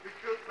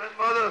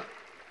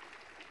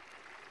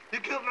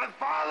killed my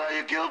father.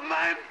 You killed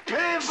my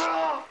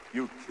people.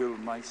 You killed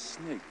my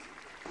snake.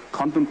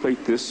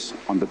 Contemplate this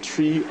on the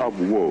Tree of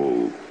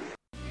Woe.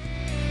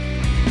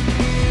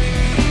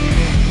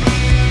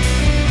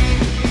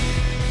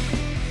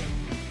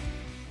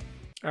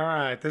 All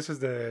right, this is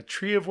the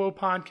Tree of Woe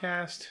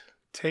Podcast,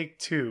 take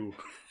 2.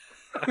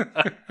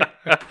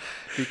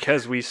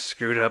 Because we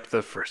screwed up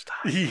the first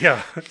time.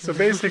 Yeah. So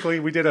basically,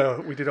 we did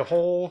a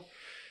whole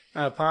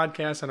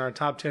podcast on our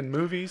top 10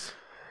 movies,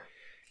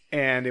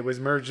 and it was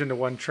merged into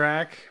one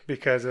track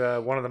because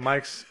one of the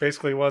mics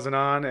basically wasn't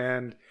on,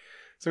 and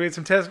so we had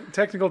some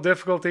technical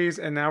difficulties,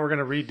 and now we're going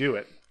to redo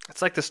it.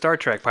 It's like the Star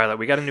Trek pilot.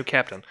 We got a new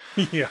captain.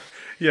 Yeah.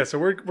 So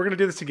we're going to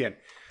do this again.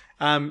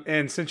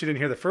 And since you didn't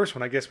hear the first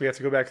one, I guess we have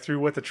to go back through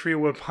what the Tree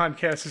of Woe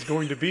Podcast is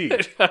going to be.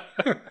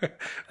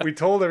 We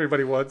told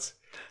everybody once.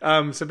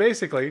 So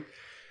basically,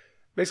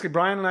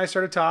 Brian and I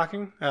started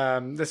talking.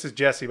 This is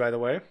Jesse, by the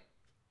way.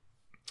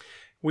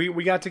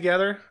 We got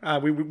together.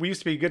 We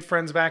used to be good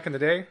friends back in the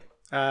day.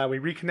 We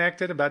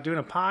reconnected about doing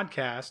a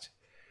podcast.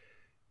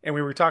 And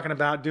we were talking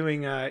about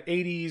doing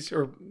 80s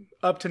or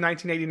up to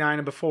 1989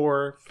 and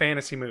before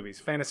fantasy movies,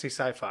 fantasy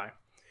sci-fi.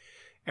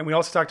 And we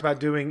also talked about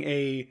doing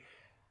a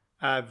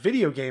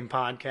video game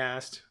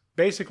podcast,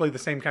 basically the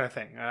same kind of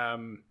thing.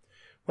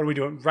 What are we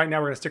doing right now?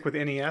 We're going to stick with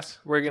NES.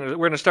 We're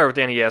gonna start with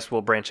the NES.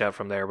 We'll branch out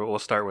from there, but we'll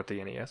start with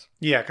the NES.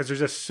 Yeah, because there's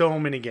just so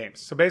many games.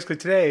 So basically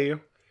today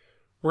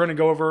we're going to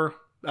go over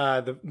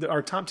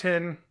our top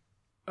 10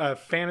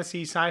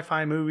 fantasy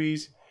sci-fi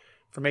movies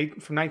from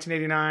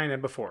 1989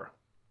 and before.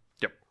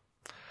 Yep.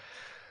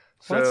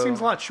 Well, that seems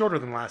a lot shorter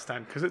than last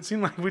time because it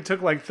seemed like we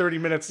took like 30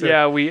 minutes.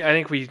 Yeah, I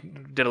think we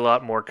did a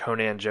lot more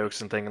Conan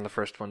jokes and thing in the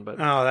first one, but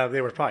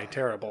they were probably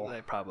terrible.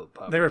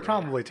 They were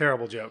probably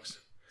terrible jokes.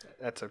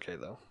 That's okay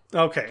though.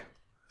 Okay,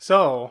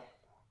 so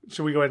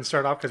should we go ahead and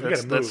start off because we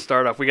got to move? Let's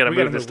start off. We got to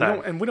move this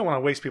time, and we don't want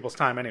to waste people's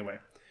time anyway.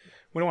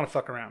 We don't want to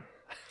fuck around.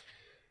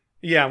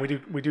 Yeah,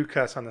 we do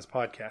cuss on this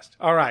podcast.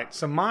 All right,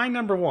 so my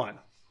number one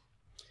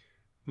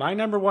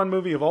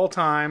movie of all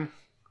time,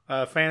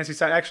 fantasy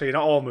side. Actually, in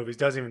all movies,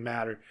 doesn't even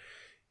matter.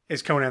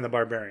 Is Conan the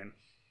Barbarian.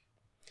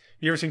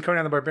 You ever seen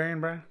Conan the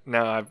Barbarian, Brian?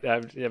 No,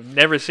 I've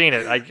never seen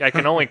it. I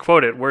can only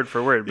quote it word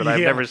for word, but I've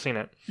never seen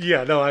it.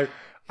 Yeah, no,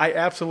 I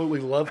absolutely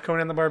love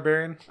Conan the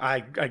Barbarian.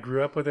 I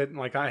grew up with it.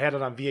 Like I had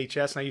it on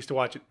VHS, and I used to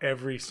watch it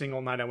every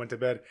single night I went to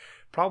bed.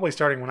 Probably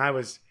starting when I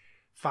was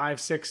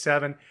 5, 6,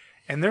 7.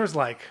 And there's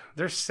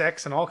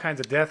sex and all kinds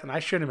of death, and I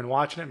shouldn't have been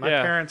watching it. My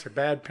parents are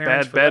bad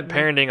parents. Bad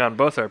parenting on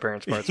both our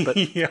parents' parts, but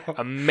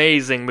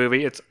amazing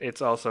movie.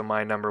 It's also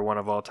my number one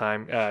of all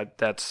time.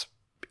 That's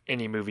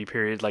any movie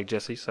period, like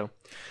Jesse. So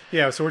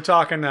so we're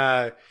talking.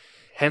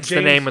 Hence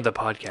the name of the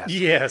podcast.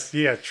 Yes,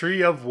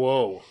 Tree of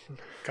Woe.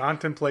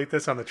 Contemplate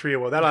this on the Tree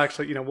of Woe. That'll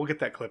actually, we'll get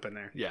that clip in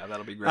there. Yeah,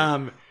 that'll be great.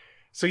 Arnold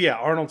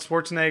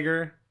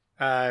Schwarzenegger,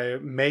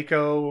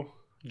 Mako,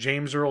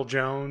 James Earl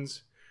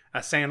Jones,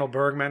 Sandal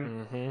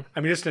Bergman. Mm-hmm. I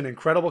mean, just an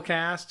incredible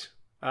cast.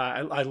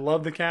 I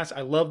love the cast.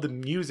 I love the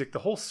music. The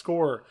whole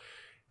score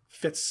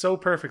fits so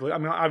perfectly. I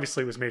mean,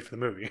 obviously it was made for the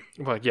movie.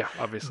 Well, yeah,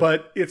 obviously.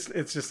 But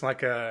it's just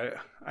like I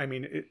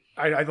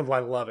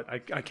love it. I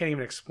can't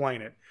even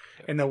explain it.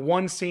 And the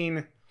one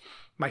scene,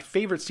 my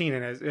favorite scene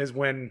in it is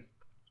when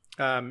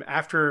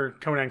after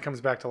Conan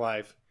comes back to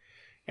life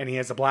and he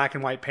has the black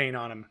and white paint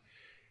on him.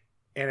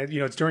 And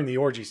it's during the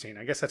orgy scene.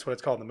 I guess that's what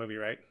it's called in the movie,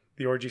 right?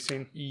 The orgy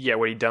scene. Yeah,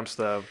 where he dumps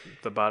the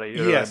body.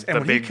 Yes, and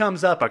when he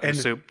comes up bucket and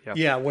of soup.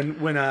 Yeah,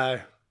 when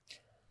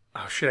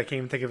oh shit, I can't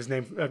even think of his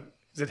name.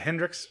 Is it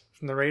Hendrix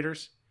from the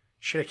Raiders?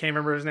 Shit, I can't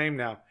remember his name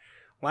now.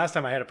 Last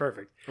time I had it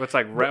perfect. It's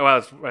like I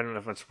don't know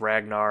if it's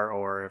Ragnar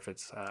or if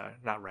it's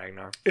not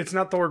Ragnar. It's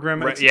not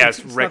Thorgrim. It's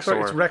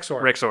Rexor. It's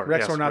Rexor. Rexor,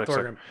 yes, not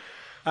Rexor.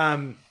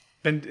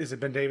 Thorgrim. Is it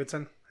Ben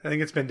Davidson? I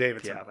think it's Ben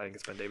Davidson. Yeah, I think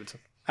it's Ben Davidson.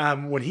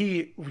 When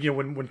he,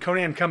 when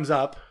Conan comes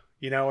up,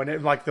 and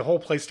the whole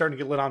place starting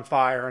to get lit on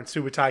fire, and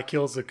Subutai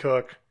kills the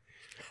cook,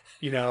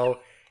 and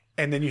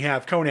then you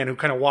have Conan who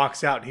kind of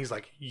walks out, and he's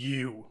like,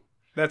 "You."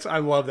 I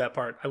love that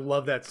part. I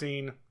love that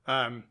scene.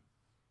 I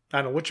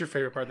don't know. What's your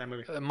favorite part of that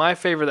movie? My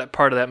favorite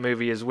part of that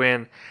movie is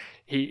when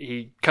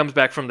he comes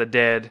back from the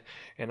dead,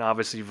 and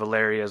obviously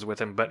Valeria's with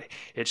him, but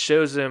it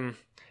shows him.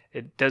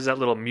 It does that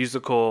little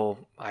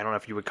musical, I don't know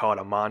if you would call it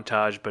a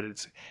montage, but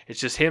it's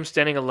just him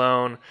standing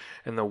alone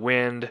in the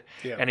wind,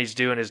 and he's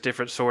doing his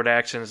different sword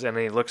actions, and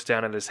then he looks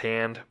down at his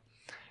hand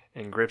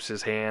and grips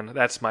his hand.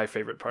 That's my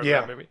favorite part of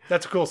that movie.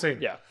 That's a cool scene.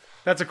 Yeah.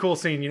 That's a cool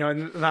scene,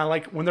 and I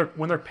like when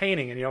they're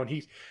painting, and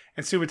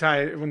and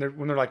Subutai when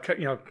they're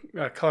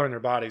like coloring their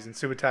bodies, and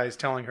Subutai is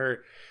telling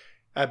her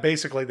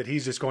basically that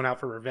he's just going out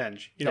for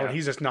revenge, and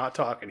he's just not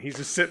talking. He's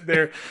just sitting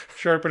there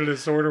sharpening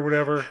his sword or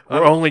whatever.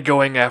 We're only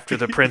going after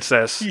the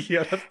princess.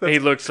 That's he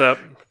looks up,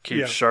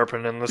 keeps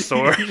sharpening the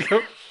sword.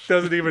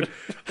 Doesn't even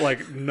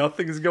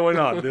nothing's going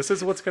on. This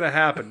is what's going to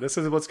happen. This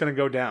is what's going to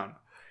go down.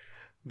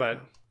 But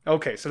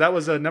okay, so that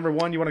was number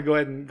one. You want to go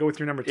ahead and go with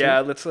your number two?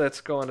 Yeah,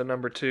 let's go on to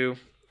number two.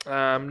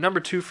 Number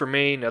two for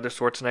me, another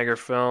Schwarzenegger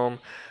film.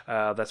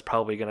 That's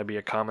probably going to be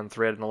a common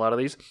thread in a lot of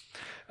these.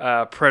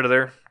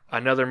 Predator.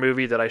 Another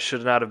movie that I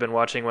should not have been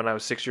watching when I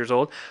was 6 years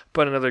old,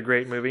 but another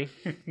great movie.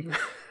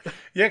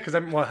 Yeah, because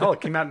hell,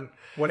 it came out in,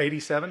 what,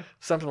 87?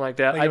 Something like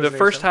that. Like The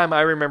first time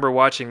I remember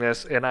watching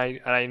this, and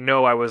I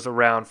know I was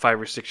around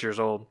 5 or 6 years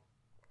old,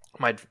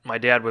 my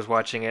dad was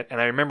watching it,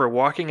 and I remember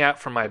walking out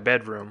from my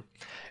bedroom,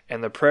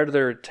 and the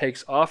Predator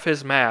takes off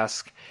his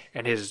mask,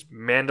 and his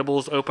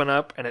mandibles open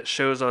up, and it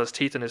shows all his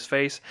teeth in his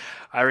face.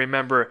 I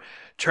remember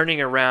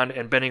turning around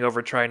and bending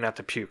over trying not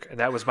to puke, and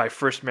that was my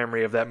first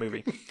memory of that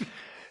movie.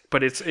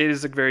 But it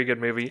is a very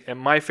good movie, and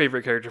my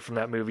favorite character from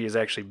that movie is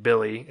actually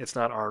Billy. It's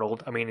not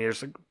Arnold. I mean,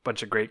 there's a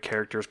bunch of great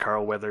characters,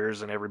 Carl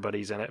Weathers, and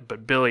everybody's in it,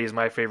 but Billy is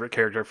my favorite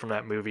character from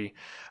that movie.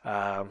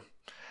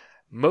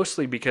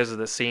 Mostly because of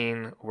the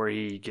scene where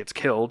he gets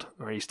killed,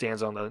 where he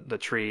stands on the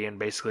tree and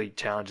basically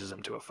challenges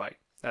him to a fight.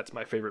 That's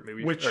my favorite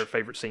movie, or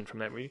favorite scene from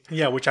that movie.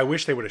 Yeah, which I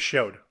wish they would have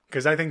showed,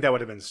 because I think that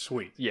would have been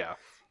sweet. Yeah.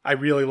 I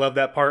really love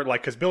that part,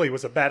 like, because Billy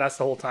was a badass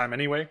the whole time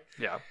anyway.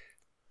 Yeah.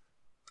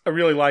 I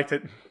really liked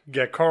it.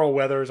 Yeah, Carl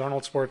Weathers,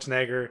 Arnold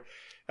Schwarzenegger,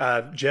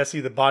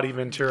 Jesse the Body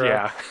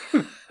Ventura.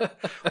 Yeah.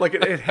 Like,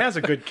 it has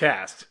a good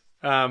cast.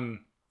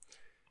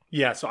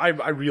 Yeah, so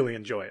I really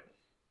enjoy it.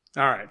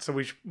 All right, so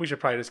we should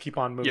probably just keep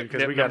on moving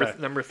because we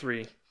got number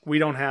 3. We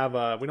don't have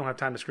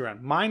time to screw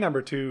around. My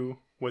number 2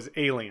 was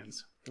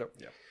Aliens. Nope.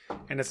 Yeah.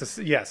 And it's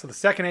so the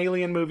second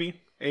Alien movie,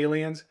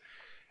 Aliens.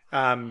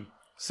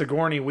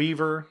 Sigourney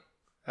Weaver.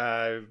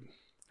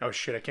 Oh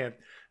shit, I can't.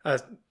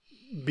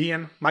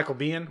 Michael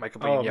Biehn.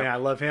 Oh yep. Man, I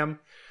love him.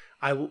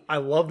 I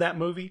love that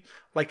movie.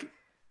 Like,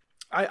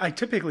 I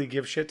typically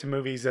give shit to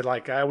movies that,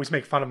 like, I always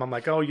make fun of them. I'm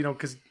like, oh,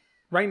 because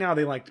right now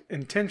they like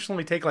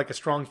intentionally take like a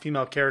strong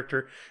female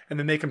character and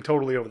then make them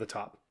totally over the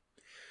top.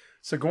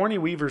 Sigourney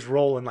Weaver's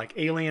role in like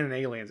Alien and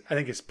Aliens, I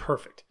think, is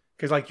perfect.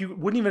 Because, like, you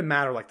wouldn't even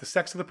matter, like, the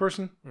sex of the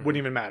person wouldn't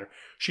even matter.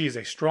 She is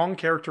a strong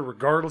character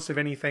regardless of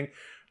anything.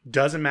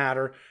 Doesn't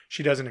matter.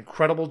 She does an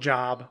incredible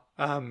job.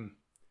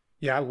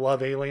 Yeah, I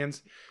love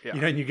Aliens. Yeah.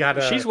 And you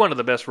got she's one of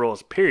the best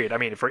roles, period. I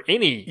mean, for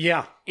any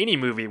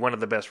movie, one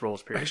of the best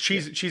roles, period.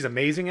 She's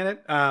amazing in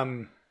it.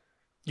 And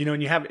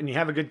you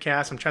have a good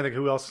cast. I'm trying to think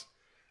who else.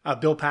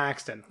 Bill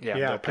Paxton.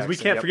 Yeah, because we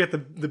can't forget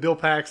the Bill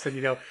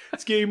Paxton.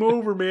 It's game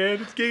over,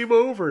 man. It's game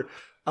over.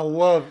 I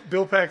love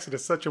Bill Paxton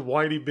is such a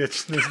whiny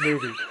bitch in this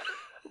movie,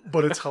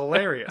 but it's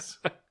hilarious.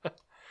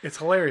 It's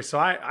hilarious. So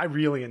I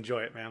really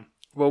enjoy it, man.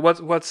 Well,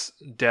 what's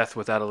death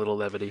without a little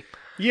levity?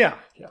 Yeah.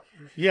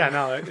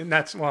 No, and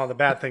that's the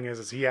bad thing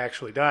is he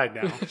actually died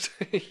now.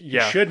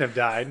 Yeah, he shouldn't have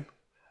died.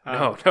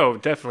 No,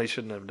 definitely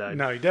shouldn't have died.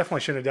 No, he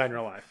definitely shouldn't have died in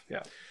real life.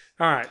 Yeah.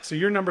 All right, so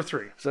you're number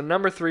 3. So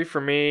number 3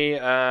 for me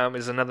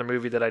is another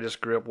movie that I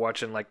just grew up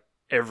watching like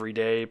every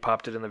day.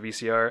 Popped it in the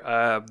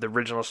VCR. The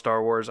original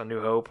Star Wars: A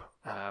New Hope.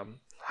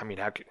 I mean,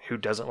 who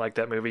doesn't like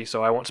that movie?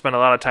 So I won't spend a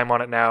lot of time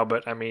on it now,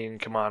 but I mean,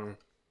 come on,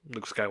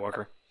 Luke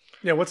Skywalker.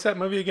 Yeah, what's that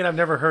movie again? I've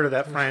never heard of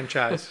that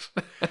franchise.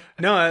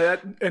 No,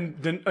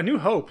 A New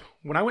Hope,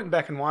 when I went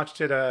back and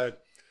watched it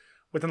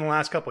within the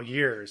last couple of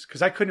years,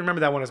 because I couldn't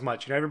remember that one as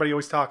much. Everybody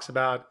always talks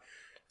about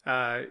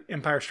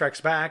Empire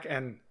Strikes Back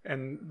and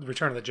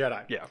Return of the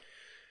Jedi. Yeah.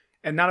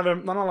 And not a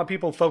lot of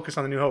people focus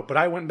on The New Hope, but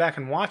I went back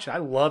and watched it. I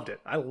loved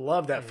it. I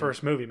loved that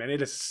first movie, man.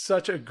 It is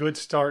such a good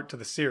start to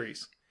the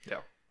series.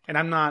 Yeah. And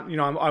I'm not,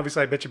 I'm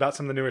obviously I bitch about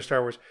some of the newer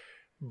Star Wars,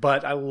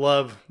 but I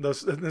love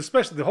those,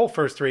 especially the whole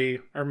first 3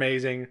 are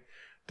amazing.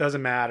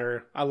 Doesn't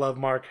matter. I love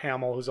Mark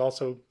Hamill, who's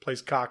also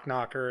plays Cock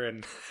Knocker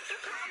and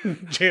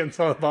Jan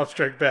Silent Bob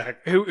Strike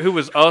Back. Who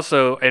was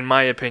also, in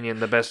my opinion,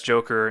 the best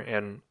Joker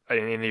in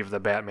any of the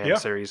Batman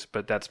series,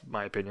 but that's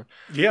my opinion.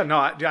 Yeah, no,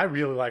 I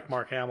really like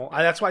Mark Hamill.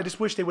 That's why I just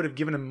wish they would have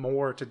given him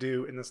more to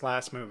do in this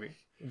last movie.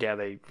 Yeah,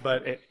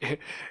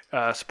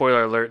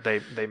 spoiler alert,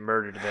 they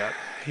murdered that.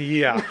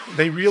 Yeah,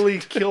 they really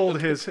killed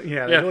his.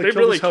 Yeah, they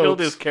really killed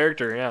his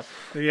character. Yeah,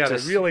 yeah,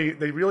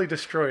 they really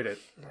destroyed it.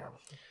 Yeah.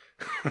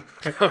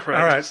 All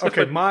right.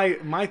 Okay,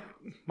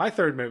 my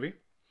third movie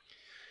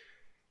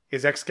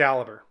is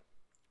Excalibur.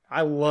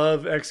 I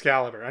love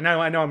Excalibur. I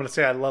know I'm going to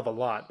say I love a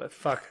lot, but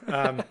fuck.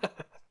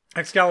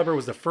 Excalibur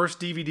was the first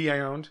DVD I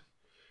owned.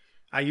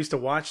 I used to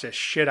watch the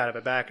shit out of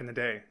it back in the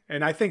day.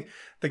 And I think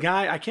the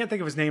guy, I can't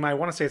think of his name. I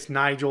want to say it's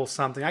Nigel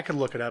something. I could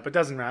look it up. It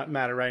doesn't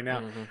matter right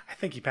now. Mm-hmm. I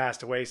think he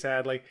passed away,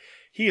 sadly.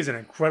 He is an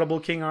incredible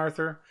King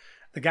Arthur.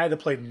 The guy that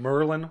played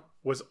Merlin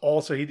was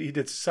also, he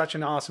did such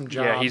an awesome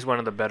job. Yeah, he's one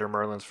of the better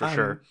Merlins for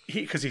sure.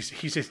 Because he's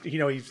just,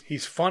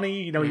 he's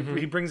funny.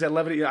 He brings that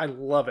levity. I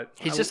love it.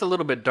 He's just a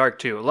little bit dark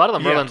too. A lot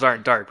of the Merlins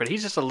aren't dark, but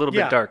he's just a little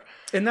bit dark.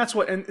 And that's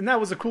what, and that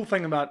was the cool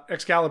thing about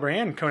Excalibur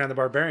and Conan the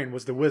Barbarian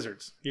was the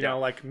wizards. You know,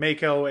 like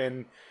Mako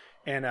and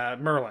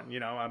Merlin.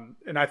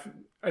 And I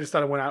just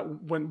thought it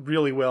went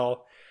really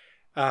well.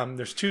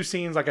 There's 2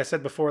 scenes, like I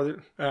said before,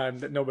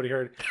 that nobody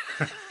heard.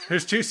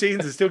 There's 2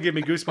 scenes that still give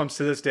me goosebumps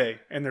to this day,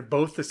 and they're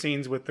both the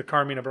scenes with the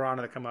Carmina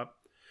Burana that come up.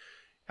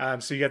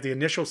 So you got the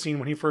initial scene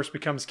when he first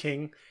becomes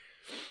king,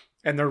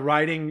 and they're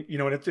riding.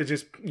 And it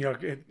just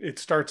it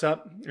starts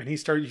up, and he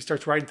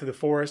starts riding through the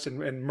forest,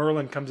 and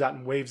Merlin comes out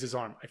and waves his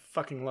arm. I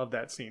fucking love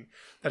that scene.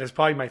 That is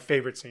probably my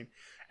favorite scene.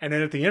 And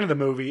then at the end of the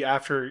movie,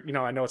 after,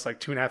 I know it's like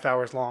 2.5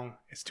 hours long.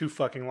 It's too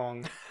fucking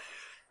long.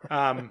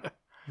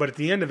 But at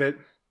the end of it,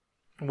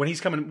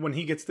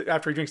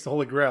 after he drinks the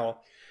Holy Grail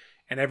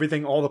and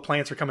everything, all the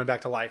plants are coming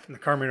back to life and the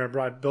Carmine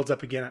Bride builds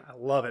up again. I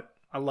love it.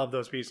 I love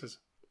those pieces.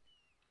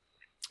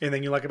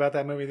 Anything you like about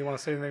that movie that you want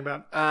to say anything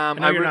about? I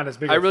know you're not as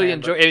big of a fan. I really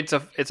enjoy it.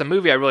 It's a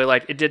movie I really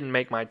like. It didn't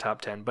make my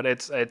top 10, but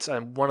it's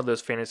one of those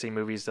fantasy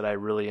movies that I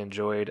really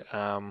enjoyed.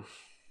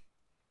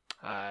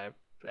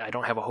 I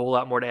don't have a whole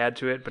lot more to add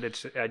to it, but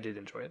I did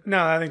enjoy it.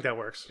 No, I think that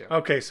works. Yeah.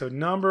 Okay, so are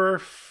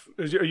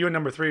you on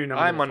number 3 or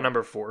number 4? I'm on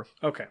number 4.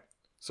 Okay.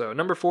 So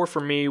number 4 for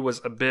me was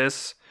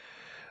Abyss.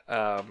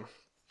 I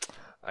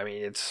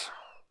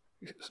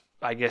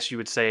guess you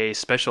would say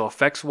special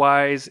effects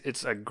wise,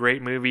 it's a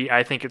great movie.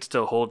 I think it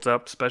still holds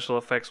up special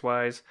effects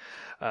wise.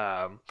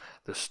 The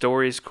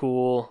story's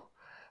cool.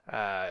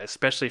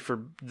 Especially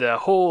for the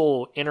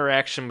whole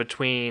interaction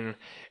between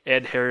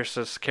Ed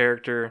Harris's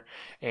character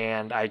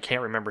and I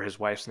can't remember his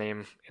wife's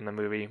name in the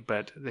movie,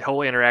 but the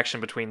whole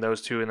interaction between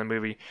those two in the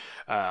movie,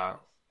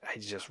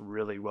 it's just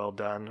really well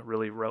done,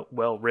 really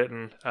well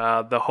written.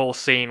 The whole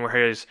scene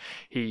where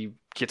he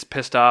gets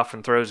pissed off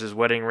and throws his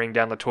wedding ring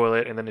down the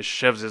toilet and then just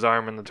shoves his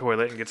arm in the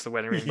toilet and gets the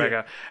wedding ring back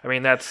out. I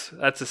mean, that's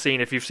a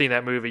scene. If you've seen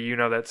that movie, you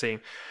know that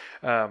scene.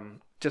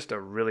 Just a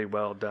really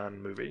well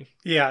done movie.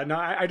 Yeah, no,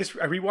 I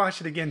rewatched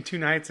it again 2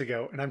 nights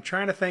ago, and I'm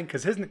trying to think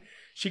because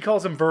she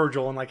calls him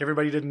Virgil, and like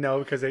everybody didn't know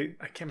because I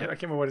can't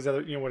remember what his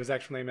what his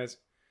actual name is,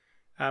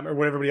 or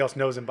what everybody else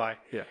knows him by.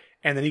 Yeah,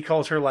 and then he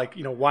calls her like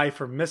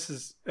wife or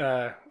Mrs.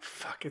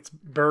 It's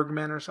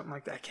Bergman or something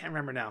like that. I can't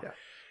remember now. Yeah.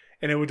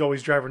 And it would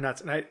always drive her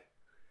nuts, and I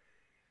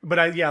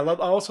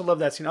also love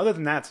that scene. Other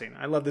than that scene,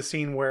 I love the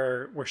scene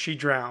where she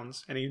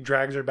drowns and he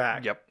drags her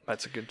back. Yep,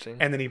 that's a good scene.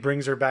 And then he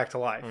brings her back to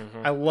life.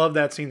 Mm-hmm. I love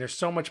that scene. There's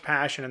so much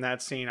passion in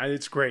that scene.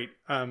 It's great.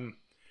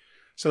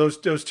 So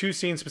those 2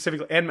 scenes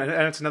specifically, and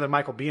it's another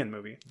Michael Biehn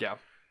movie. Yeah.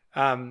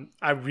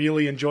 I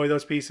really enjoy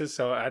those pieces.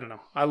 So I don't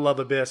know. I love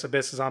Abyss.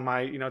 Abyss is on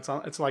my,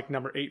 it's like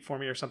number 8 for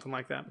me or something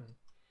like that.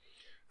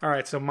 Mm-hmm. All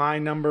right. So my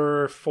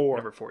number 4.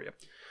 Number 4, yep.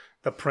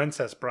 The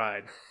Princess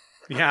Bride.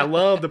 Yeah, I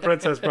love The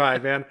Princess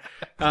Bride, man.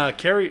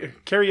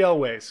 Cary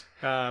Elwes.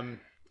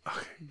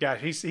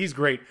 Gosh, he's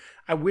great.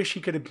 I wish he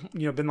could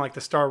have been like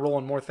the star role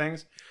in more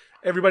things.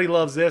 Everybody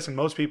loves this, and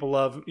most people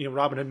love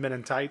Robin Hood Men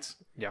in Tights.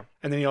 Yeah,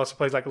 and then he also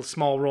plays like a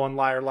small role in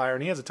Liar Liar,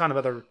 and he has a ton of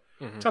other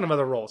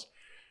roles.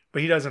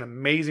 But he does an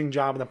amazing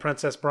job in The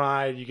Princess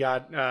Bride. You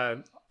got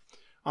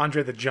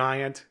Andre the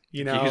Giant.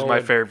 He's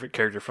my favorite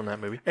character from that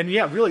movie. And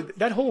yeah, really,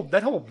 that whole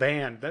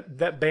band,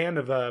 that band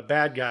of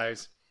bad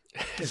guys.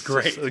 It's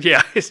great.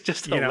 It's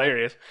just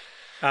hilarious.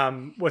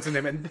 What's his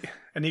name?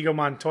 Inigo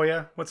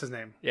Montoya? What's his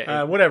name?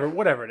 Yeah.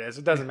 Whatever it is.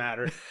 It doesn't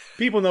matter.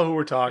 People know who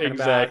we're talking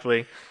about.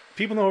 Exactly.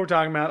 People know who we're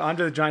talking about.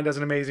 Andre the Giant does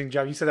an amazing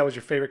job. You said that was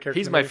your favorite character.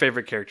 He's my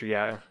favorite character,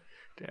 yeah.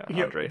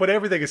 Yeah, Andre. But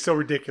everything is so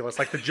ridiculous.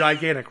 Like the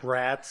gigantic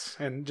rats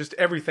and just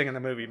everything in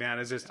the movie, man,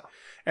 is just...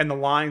 And the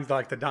lines,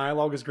 like the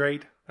dialogue is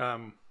great.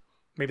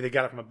 Maybe they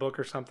got it from a book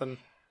or something.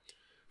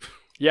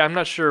 Yeah, I'm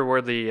not sure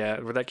where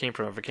that came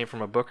from. If it came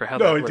from a book or how.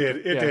 No, it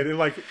did. It did.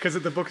 Like because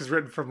the book is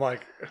written from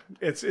like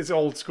it's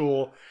old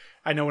school.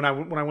 I know when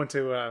I went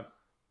to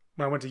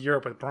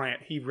Europe with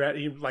Bryant, he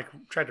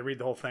tried to read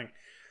the whole thing.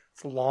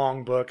 It's a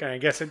long book, and I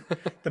guess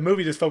the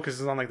movie just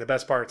focuses on like the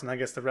best parts, and I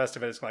guess the rest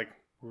of it is like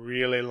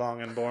really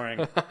long and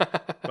boring.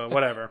 But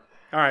whatever.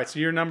 All right, so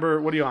your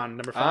number. What are you on?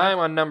 Number 5. I'm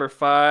on number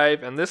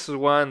 5, and this is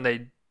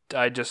one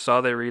I just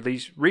saw they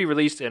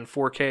re-released in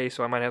 4K,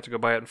 so I might have to go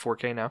buy it in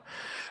 4K now.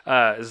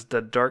 Is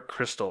The Dark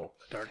Crystal.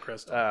 Dark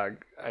Crystal.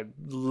 I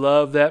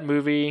love that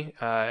movie.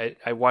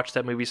 I watched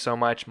that movie so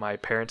much. My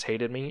parents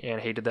hated me and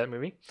hated that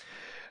movie.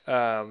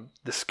 The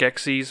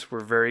Skeksis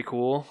were very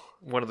cool.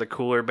 One of the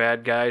cooler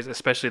bad guys,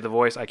 especially the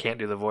voice. I can't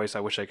do the voice.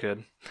 I wish I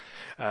could.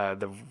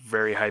 The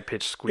very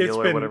high-pitched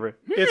squeal or whatever.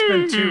 It's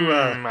been too...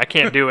 I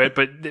can't do it,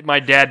 but my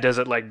dad does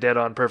it like dead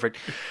on perfect.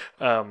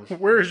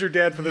 Where is your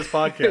dad for this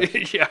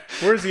podcast? Yeah.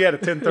 Where's he at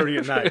 10:30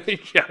 at night?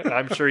 Yeah,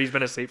 I'm sure he's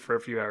been asleep for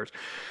a few hours.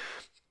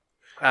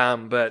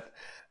 But,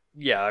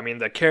 yeah, I mean,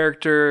 the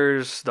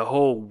characters, the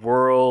whole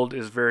world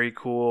is very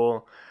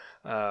cool.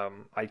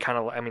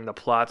 The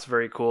plot's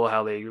very cool,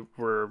 how they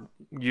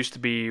used to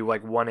be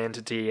like one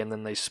entity and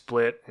then they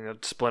split,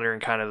 splintering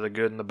kind of the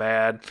good and the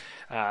bad.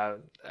 I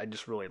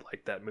just really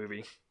like that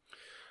movie.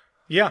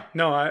 Yeah,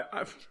 no,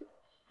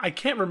 I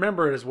can't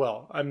remember it as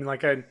well. I mean,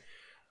 like I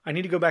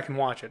need to go back and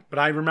watch it, but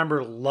I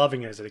remember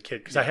loving it as a kid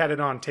because I had it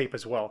on tape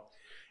as well.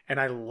 And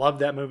I loved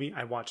that movie.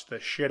 I watched the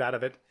shit out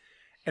of it.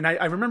 And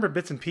I remember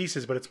bits and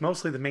pieces, but it's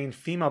mostly the main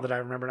female that I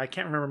remember, and I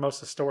can't remember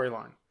most of the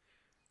storyline.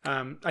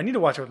 I need to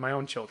watch it with my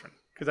own children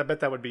because I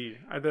bet it'd be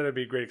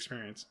a great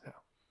experience. Yeah.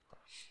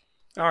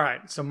 All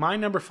right, so my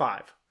number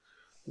 5,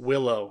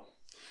 Willow.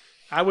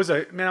 I was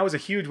a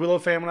huge Willow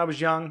fan when I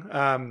was young.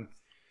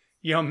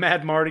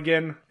 Mad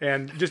Mardigan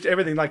and just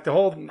everything, like the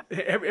whole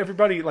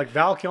everybody, like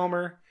Val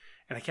Kilmer,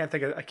 and I can't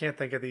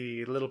think of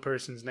the little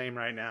person's name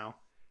right now.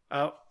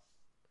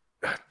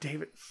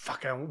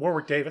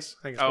 Warwick Davis.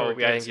 I think it's Warwick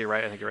I Davis. think you're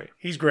right.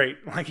 He's great.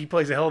 Like he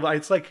plays a hell of.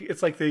 It's like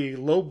the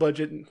low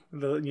budget.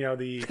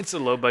 It's a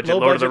low budget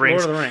Lord of the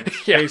Rings.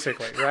 Yeah.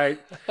 Basically, right?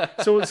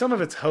 So some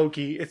of it's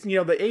hokey. It's the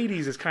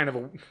 80s is kind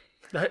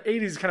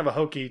of a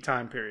hokey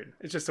time period.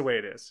 It's just the way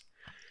it is.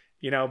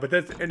 But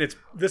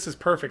this is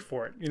perfect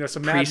for it.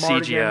 Some Mad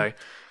Pre-CGI.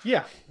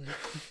 Yeah.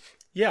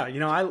 Yeah,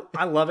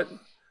 I love it.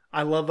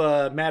 I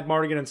love Mad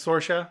Mardigan and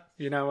Sorsha,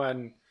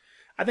 and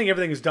I think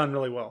everything is done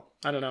really well.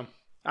 I don't know.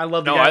 I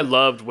love the guy. I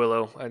loved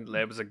Willow.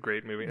 That was a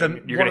great movie.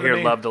 You're going to hear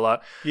loved a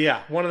lot.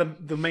 Yeah, one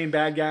of the main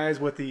bad guys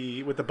with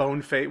the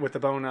bone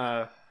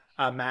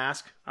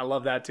mask. I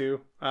love that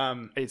too.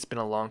 It's been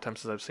a long time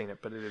since I've seen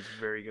it, but it is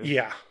very good.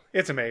 Yeah,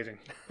 it's amazing.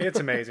 It's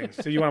amazing.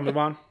 So you want to move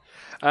on?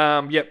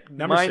 Yep.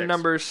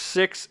 Number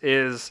 6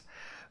 is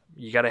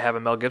you got to have a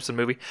Mel Gibson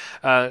movie.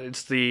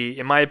 It's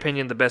in my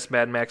opinion, the best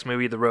Mad Max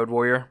movie, The Road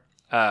Warrior.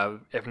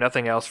 If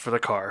nothing else, for the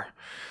car.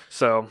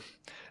 So.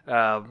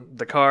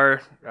 The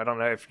car, I don't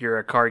know if you're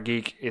a car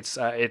geek, it's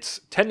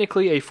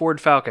technically a Ford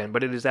Falcon,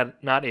 but it is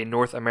not a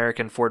North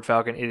American Ford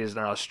Falcon. It is an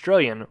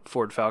Australian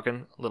Ford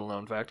Falcon, little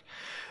known fact,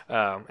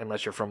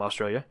 unless you're from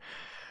Australia.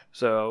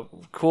 So,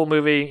 cool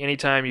movie.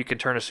 Anytime you can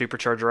turn a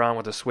supercharger on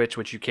with a switch,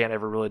 which you can't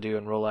ever really do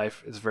in real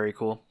life, it's very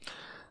cool.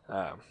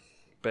 But,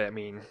 I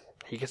mean,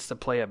 he gets to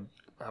play a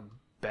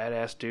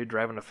badass dude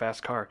driving a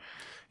fast car.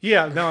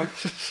 Yeah, no,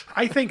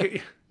 I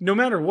think no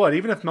matter what,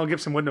 even if Mel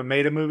Gibson wouldn't have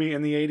made a movie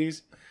in the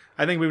 80s,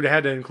 I think we would have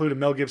had to include a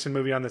Mel Gibson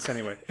movie on this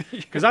anyway.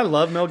 Because I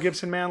love Mel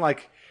Gibson, man.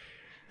 Like,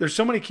 there's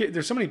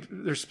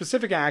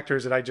specific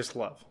actors that I just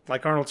love,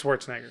 like Arnold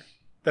Schwarzenegger,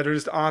 that are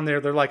just on there.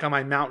 They're like on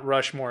my Mount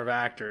Rushmore of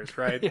actors,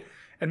 right? Yeah.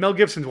 And Mel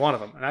Gibson's one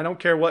of them. And I don't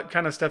care what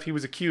kind of stuff he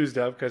was accused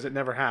of, because it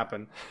never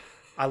happened.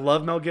 I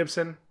love Mel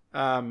Gibson.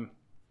 Because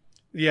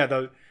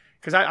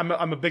I'm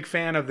a big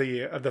fan of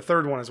the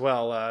third one as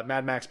well,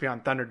 Mad Max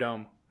Beyond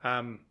Thunderdome,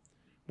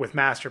 with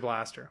Master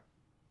Blaster.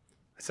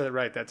 I said it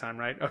right that time,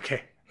 right?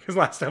 Okay. Because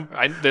last time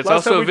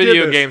also a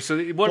video game.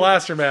 So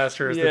Blaster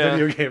Master is the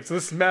video game. So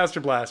this is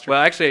Master Blaster.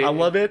 Well, actually, I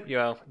love it.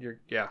 Yeah,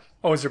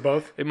 Oh, is there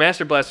both?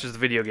 Master Blaster is the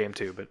video game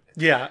too, but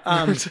yeah,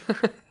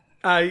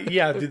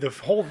 dude, the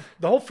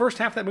whole first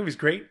half of that movie is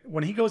great.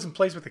 When he goes and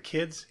plays with the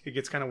kids, it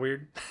gets kind of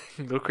weird,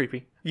 a little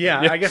creepy. Yeah,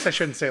 I guess I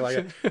shouldn't say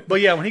like that.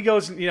 But yeah, when he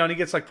goes, and he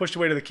gets like pushed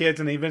away to the kids,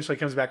 and he eventually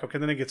comes back. Okay,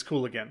 then it gets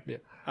cool again. Yeah.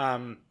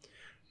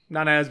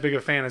 Not as big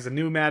a fan as the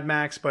new Mad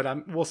Max,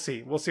 but we'll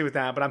see. We'll see with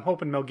that. But I'm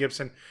hoping Mel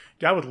Gibson.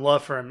 Dude, I would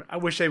love for him. I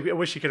wish he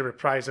could have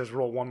reprised his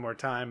role one more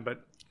time. But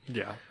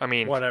yeah, I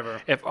mean,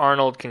 whatever. If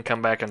Arnold can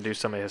come back and do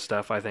some of his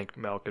stuff, I think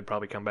Mel could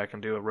probably come back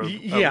and do a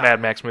Mad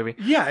Max movie.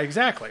 Yeah,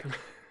 exactly.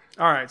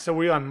 All right, so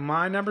we on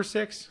my number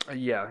 6.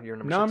 Yeah, your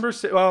number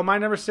 6. Well, my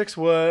number 6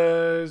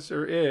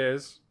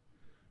 is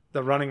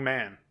The Running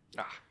Man.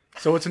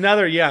 So it's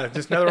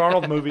just another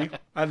Arnold movie.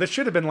 This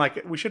should have been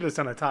we should have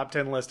done a top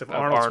 10 list of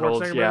Arnold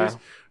Schwarzenegger movies.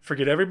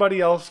 Forget everybody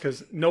else,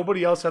 because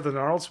nobody else other than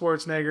Arnold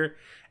Schwarzenegger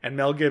and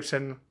Mel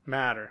Gibson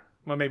matter.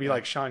 Well, maybe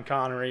like Sean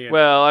Connery.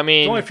 Well, I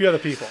mean, there's only a few other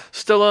people.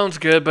 Stallone's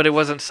good, but it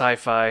wasn't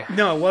sci-fi.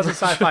 No, it wasn't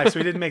sci-fi, so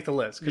he didn't make the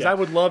list. Because I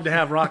would love to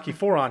have Rocky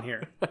IV on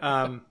here.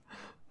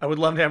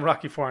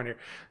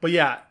 But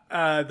yeah,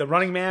 The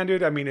Running Man,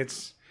 dude. I mean,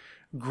 it's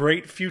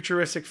great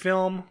futuristic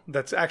film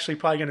that's actually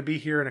probably going to be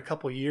here in a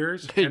couple year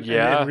in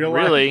real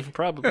life.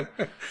 Probably.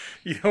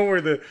 Where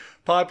the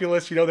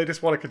populace, they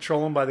just want to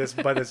control them by this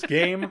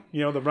game,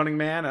 The Running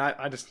Man.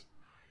 And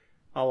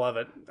I love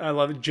it. I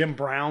love it. Jim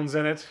Brown's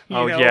in it.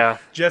 Yeah.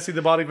 Jesse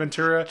the Body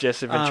Ventura.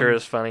 Jesse Ventura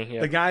is funny.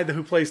 Yeah. The guy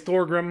who plays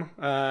Thorgrim,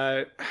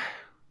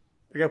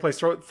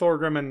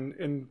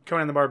 in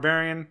Conan the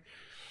Barbarian,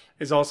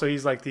 he's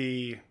like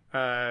the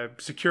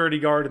security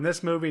guard in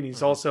this movie, and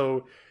he's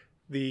also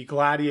the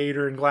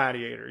gladiator in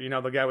Gladiator,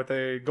 the guy with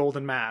the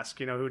golden mask,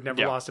 who'd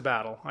never lost a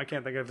battle. I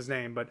can't think of his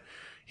name, but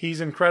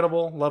he's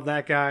incredible. Love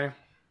that guy.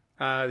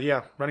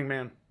 Running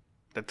Man.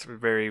 That's a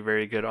very,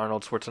 very good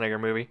Arnold Schwarzenegger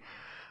movie.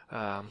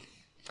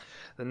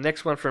 The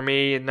next one for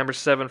me, number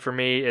 7 for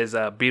me, is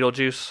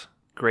Beetlejuice.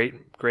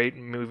 Great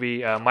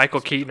movie.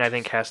 Michael Keaton, I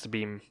think, has to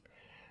be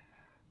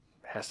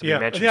mentioned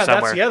somewhere. Yeah,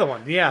 that's the other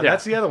one. Yeah,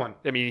 that's the other one.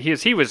 I mean,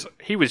 he was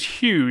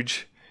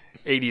huge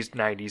 80s,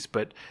 90s,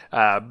 but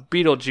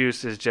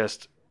Beetlejuice is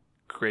just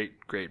great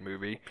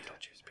movie.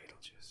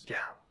 Beetlejuice. Yeah.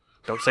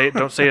 Don't say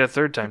it a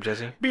third time,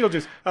 Jesse.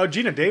 Beetlejuice. Oh,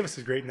 Gina Davis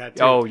is great in that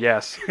too. Oh,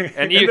 yes.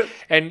 And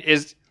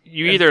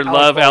you either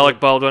love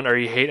Alec Baldwin or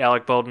you hate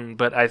Alec Baldwin,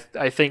 but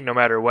I think no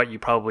matter what, you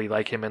probably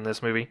like him in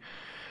this movie.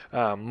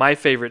 My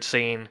favorite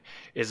scene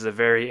is the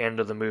very end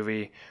of the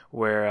movie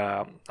where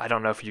I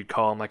don't know if you'd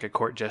call him like a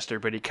court jester,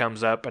 but he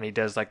comes up and he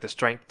does like the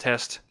strength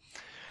test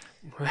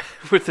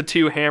with the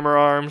 2 hammer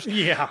arms.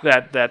 Yeah.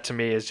 That to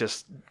me is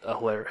just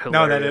hilarious.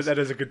 No, that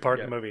is a good part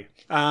of the movie.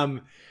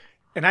 And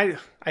I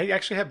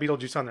actually have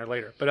Beetlejuice on there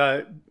later.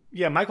 But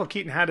Michael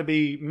Keaton had to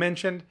be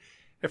mentioned.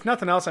 If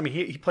nothing else, I mean,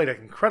 he played an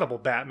incredible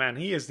Batman.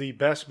 He is the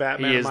best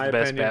Batman, in my opinion. He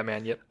is the best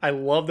Batman, yep. I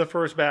love the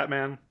first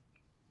Batman.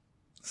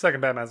 The second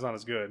Batman's not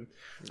as good.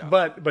 No.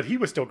 But he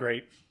was still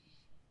great.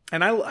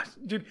 And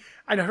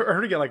I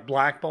heard he got like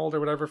blackballed or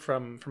whatever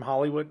from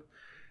Hollywood.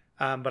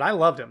 But I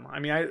loved him. I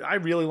mean, I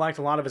really liked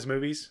a lot of his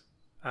movies.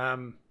 I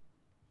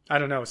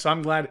don't know. So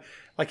I'm glad,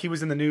 like he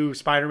was in the new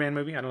Spider-Man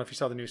movie. I don't know if you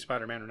saw the new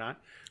Spider-Man or not.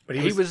 But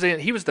he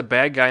was the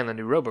bad guy in the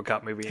new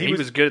RoboCop movie. He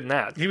was good in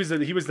that. He was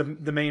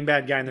the main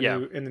bad guy in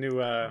the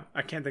new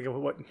I can't think of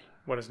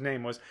what his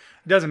name was.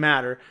 It doesn't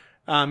matter.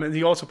 And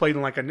he also played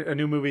in like a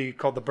new movie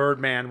called The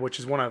Birdman, which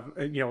is one of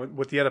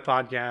with the other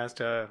podcast,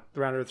 the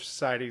Round Earth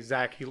Society.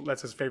 Zach,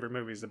 that's his favorite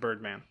movie is The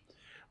Birdman,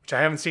 which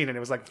I haven't seen, and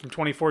it was like from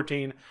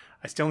 2014.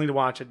 I still need to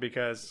watch it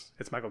because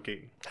it's Michael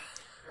Keaton.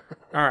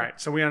 All right,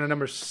 so we on to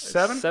number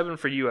 7. 7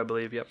 for you, I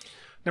believe. Yep.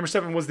 Number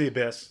 7 was The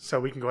Abyss, so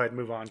we can go ahead and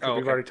move on because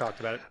we've already talked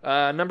about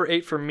it. Number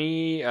 8 for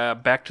me,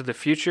 Back to the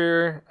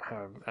Future,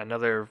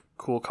 another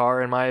cool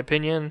car in my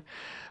opinion.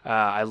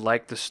 I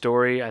like the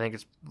story. I think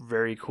it's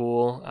very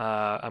cool.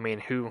 I mean,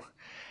 who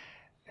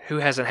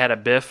hasn't had a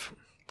Biff?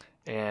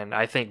 And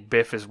I think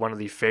Biff is one of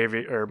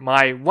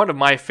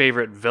my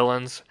favorite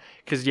villains.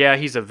 Because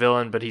he's a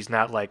villain, but he's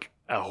not like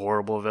a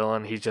horrible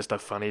villain. He's just a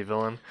funny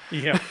villain.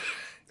 Yeah.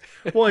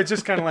 Well, it's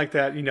just kind of like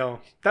that,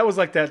 that was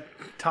like that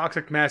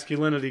toxic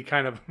masculinity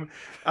kind of,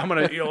 I'm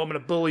gonna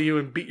bully you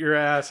and beat your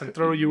ass and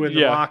throw you in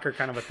the locker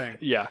kind of a thing.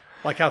 Yeah.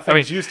 Like how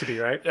things used to be,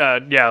 right?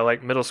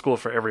 Like middle school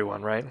for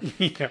everyone, right?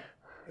 Yeah.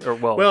 Or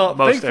well, most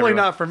thankfully everyone.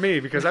 not for me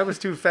because I was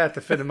too fat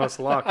to fit in most of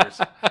the lockers.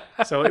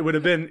 So it would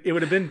have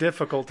been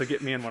difficult to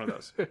get me in one of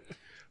those.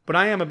 But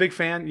I am a big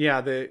fan.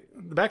 Yeah, the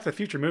Back to the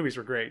Future movies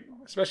were great,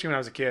 especially when I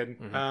was a kid.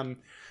 Mm-hmm.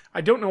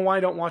 I don't know why I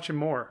don't watch them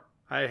more.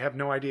 I have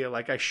no idea.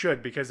 Like I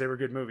should because they were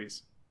good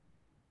movies.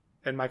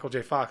 And Michael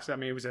J. Fox, I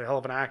mean, he was a hell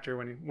of an actor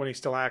when he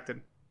still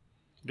acted.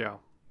 Yeah.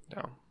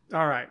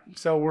 All right,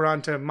 so we're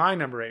on to my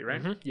number 8,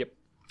 right? Mm-hmm. Yep.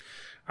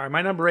 All right,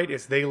 my number 8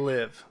 is They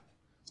Live,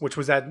 which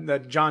was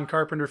that John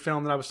Carpenter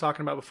film that I was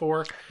talking about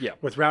before. Yeah.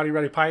 With Rowdy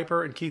Roddy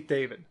Piper and Keith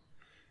David.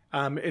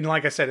 And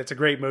like I said, it's a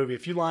great movie.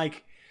 If you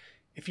like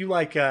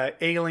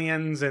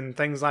aliens and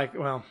things like,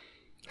 well,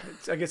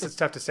 I guess it's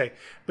tough to say,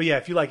 but yeah,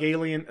 if you like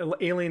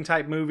alien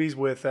type movies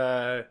with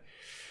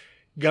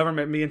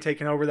government being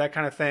taken over, that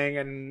kind of thing,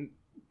 and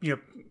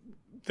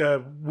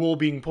the wool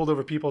being pulled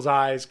over people's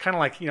eyes, kind of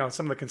like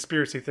some of the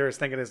conspiracy theorists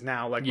think it is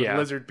now, like with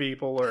lizard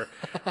people or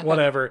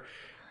whatever,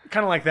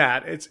 kind of like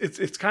that.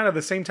 It's kind of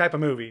the same type of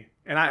movie,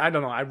 and I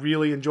don't know. I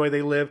really enjoy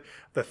They Live.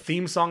 The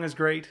theme song is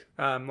great.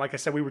 Like I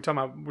said, we were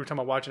talking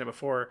about watching it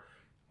before.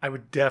 I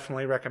would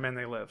definitely recommend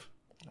They Live.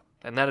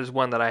 And that is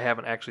one that I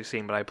haven't actually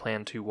seen, but I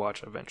plan to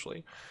watch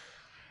eventually.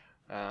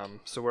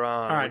 So we're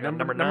on. All right,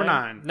 number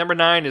 9. Number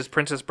 9 is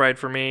Princess Bride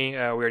for me. We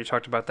already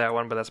talked about that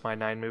one, but that's my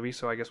 9 movie,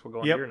 so I guess we'll go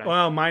on to your 9.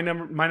 Well, my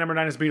number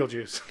 9 is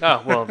Beetlejuice.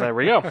 Oh, well, there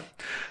we go.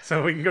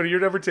 So we can go to your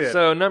number 10.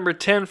 So number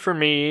 10 for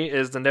me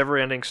is The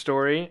Never-Ending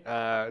Story.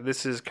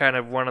 This is kind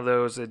of one of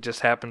those, it just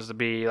happens to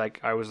be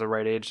like I was the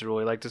right age to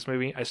really like this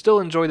movie. I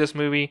still enjoy this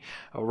movie.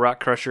 Rock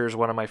Crusher is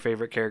one of my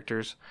favorite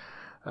characters.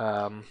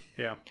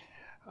 Yeah.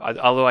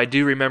 Although I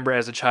do remember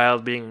as a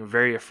child being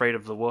very afraid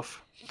of the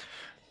wolf,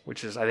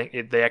 which is, I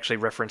think they actually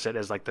reference it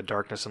as like the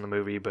darkness in the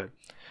movie, but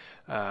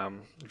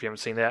if you haven't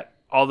seen that.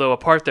 Although a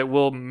part that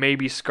will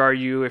maybe scar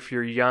you if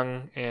you're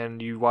young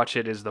and you watch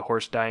it is the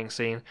horse dying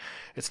scene.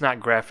 It's not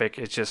graphic,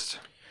 it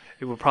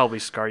will probably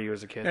scar you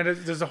as a kid.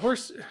 And does the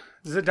horse,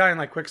 does it die in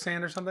like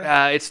quicksand or something?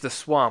 It's the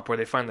swamp where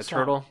they find the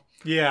turtle.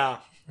 Yeah.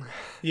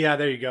 Yeah,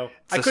 there you go.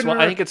 I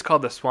think it's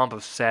called the Swamp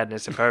of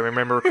Sadness, if I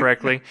remember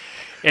correctly.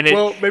 And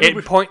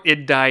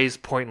it dies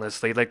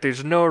pointlessly. Like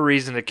there's no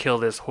reason to kill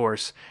this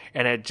horse,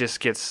 and it just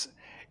gets.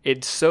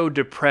 It's so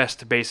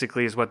depressed,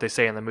 basically, is what they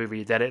say in the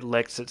movie, that it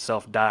lets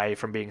itself die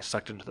from being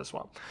sucked into the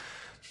swamp.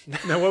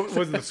 Now, what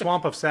was it, the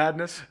Swamp of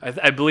Sadness?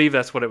 I believe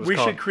that's what it was called.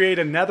 We should create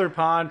another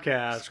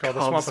podcast called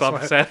the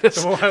Swamp of Sadness.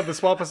 So we'll have the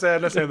Swamp of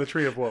Sadness and the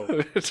Tree of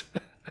Woe.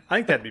 I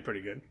think that'd be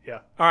pretty good. Yeah.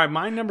 All right,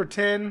 my number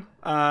 10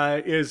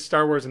 is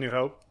Star Wars: A New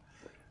Hope.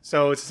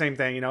 So it's the same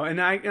thing,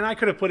 And I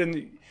could have put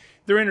in.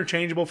 They're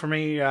interchangeable for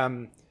me.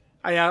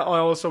 I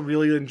also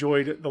really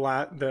enjoyed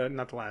not the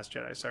Last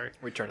Jedi. Sorry,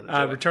 Return of the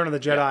Jedi. Return of the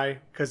Jedi,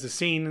 because the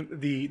scene,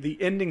 the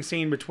ending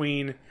scene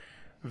between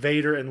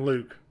Vader and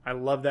Luke. I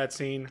love that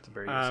scene. It's a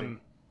very good scene.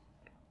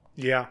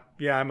 Yeah.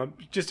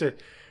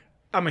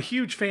 I'm a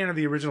huge fan of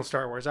the original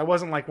Star Wars. I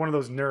wasn't like one of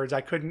those nerds.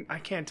 I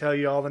can't tell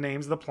you all the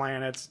names of the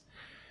planets.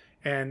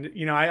 And,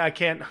 I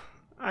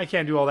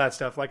can't do all that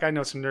stuff. Like I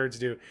know some nerds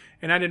do.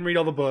 And I didn't read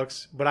all the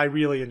books, but I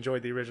really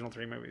enjoyed the original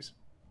 3 movies.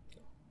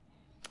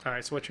 All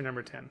right, so what's your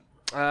number 10?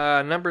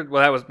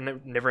 That was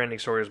Never-Ending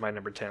Story was my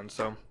number 10.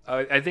 So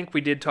I think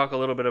we did talk a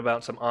little bit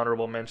about some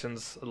honorable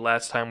mentions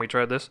last time we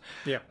tried this.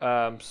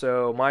 Yeah.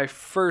 So my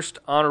first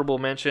honorable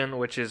mention,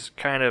 which is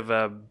kind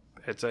of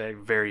it's a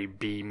very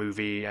B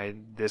movie.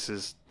 This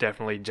is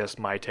definitely just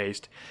my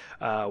taste.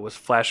 Was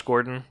Flash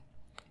Gordon.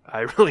 I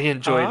really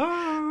enjoyed.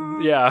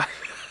 Yeah.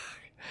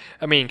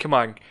 I mean, come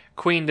on.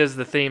 Queen does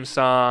the theme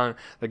song.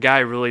 The guy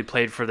really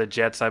played for the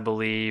Jets, I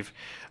believe.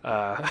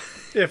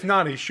 If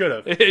not, he should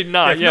have. If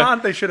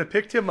not, they should have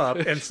picked him up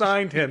and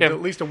signed him to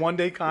at least a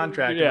 1-day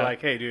contract. Yeah.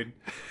 Like, hey, dude,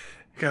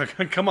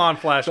 come on,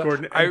 Flash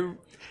Gordon.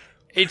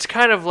 It's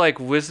kind of like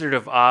Wizard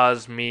of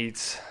Oz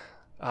meets...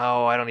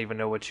 Oh, I don't even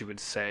know what you would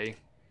say.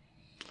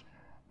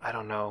 I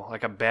don't know.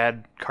 Like a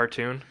bad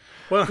cartoon?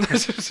 Well,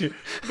 The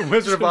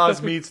Wizard of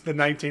Oz meets the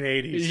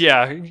 1980s.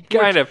 Yeah,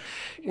 kind of.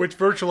 Which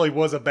virtually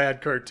was a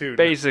bad cartoon.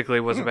 Basically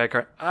was a bad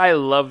cartoon. I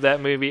love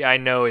that movie. I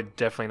know it's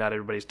definitely not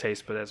everybody's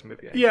taste, but that's a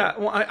movie I Yeah,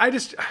 well, I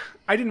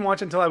didn't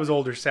watch it until I was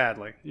older,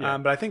 sadly. Yeah.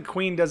 But I think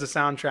Queen does a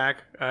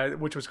soundtrack,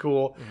 which was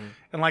cool. Mm-hmm.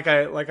 And like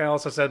I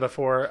also said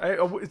before,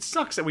 it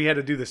sucks that we had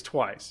to do this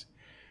twice.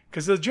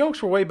 Because the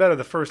jokes were way better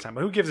the first time.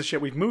 But who gives a shit?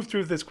 We've moved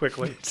through this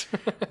quickly.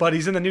 But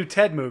he's in the new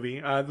Ted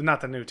movie.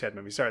 Not the new Ted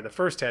movie. Sorry, the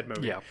first Ted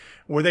movie. Yeah.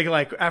 Where they,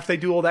 like, after they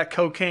do all that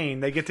cocaine,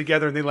 they get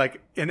together and they, like,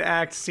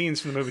 enact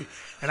scenes from the movie.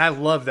 And I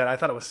love that. I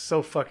thought it was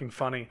so fucking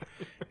funny.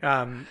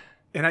 And,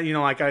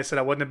 like I said,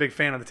 I wasn't a big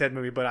fan of the Ted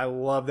movie, but I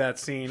love that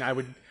scene.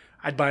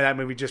 I'd buy that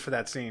movie just for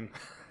that scene.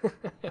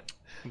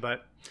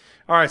 But,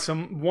 all right. So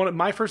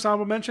my first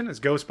honorable mention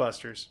is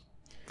Ghostbusters.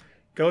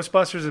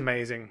 Ghostbusters is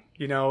amazing.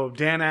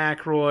 Dan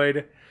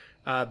Aykroyd...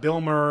 Bill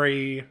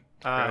Murray,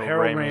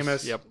 Harold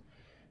Ramis, yep.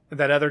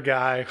 That other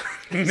guy.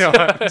 No,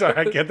 I'm sorry,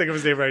 I can't think of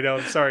his name right now.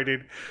 I'm sorry,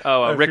 dude.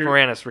 Oh, Rick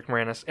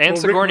Moranis, and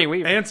Sigourney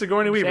Weaver. And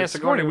Sigourney Weaver.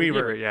 Sigourney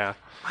Weaver, yeah.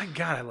 My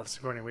God, I love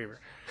Sigourney Weaver.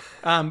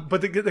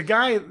 But the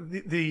guy,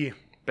 the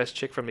best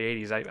chick from the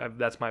 '80s.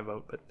 That's my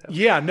vote. But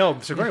yeah, no,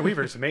 Sigourney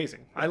Weaver is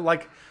amazing.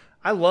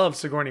 I love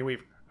Sigourney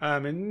Weaver.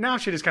 And now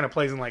she just kind of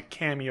plays in like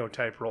cameo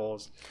type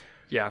roles.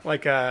 Yeah,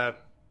 like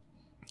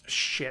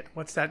shit.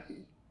 What's that?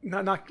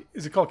 Not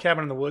is it called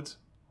Cabin in the Woods?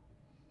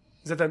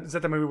 Is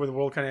that the movie where the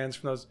world kind of ends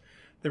from those?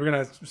 They were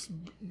gonna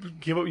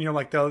give it,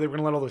 like they were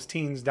gonna let all those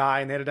teens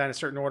die, and they had to die in a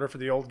certain order for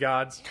the old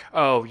gods.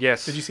 Oh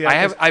yes, did you see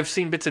that? I've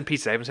seen bits and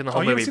pieces. I haven't seen the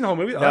whole movie. You haven't seen the whole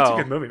movie? Oh, no, that's a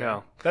good movie. No,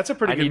 man. That's a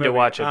pretty good movie. I need to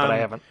watch it, but I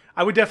haven't.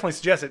 I would definitely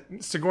suggest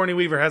it. Sigourney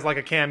Weaver has like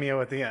a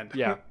cameo at the end.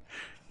 Yeah,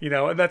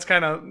 and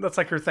that's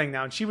like her thing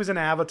now. And she was in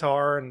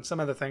Avatar and some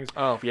other things.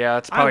 Oh yeah,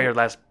 it's probably her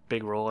last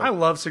big role. I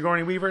love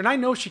Sigourney Weaver, and I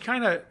know she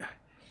kind of.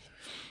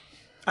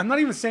 I'm not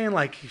even saying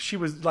like she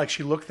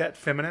looked that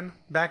feminine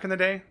back in the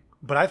day,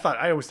 but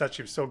I always thought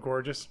she was so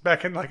gorgeous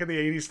back in the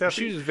 80s stuff.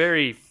 She was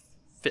very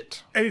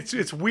fit. And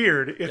it's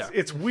weird.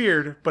 It's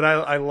weird, but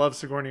I love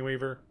Sigourney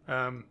Weaver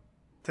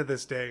to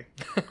this day.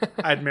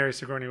 I'd marry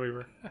Sigourney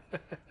Weaver.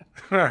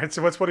 All right,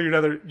 so do you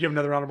have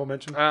another honorable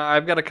mention?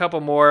 I've got a couple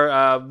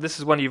more. This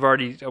is one we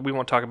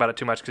won't talk about it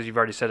too much because you've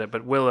already said it,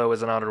 but Willow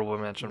is an honorable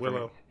mention for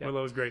me. Yeah.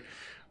 Willow is great.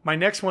 My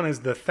next one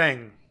is The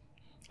Thing.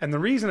 And the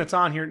reason it's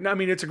on here, I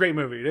mean, it's a great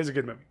movie. It is a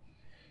good movie.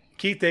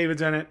 Keith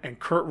David's in it, and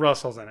Kurt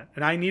Russell's in it.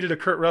 And I needed a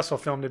Kurt Russell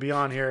film to be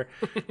on here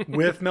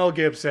with Mel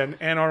Gibson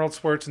and Arnold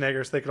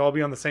Schwarzenegger so they could all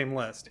be on the same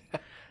list.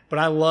 But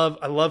I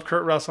love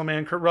Kurt Russell,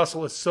 man. Kurt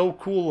Russell is so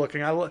cool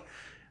looking. I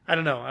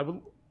don't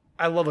know.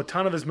 I love a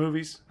ton of his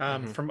movies,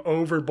 from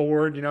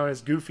Overboard,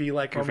 his goofy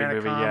romantic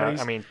comedies. Yeah,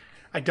 I mean,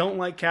 I don't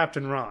like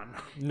Captain Ron.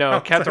 No,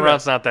 Captain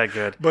Ron's not that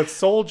good. But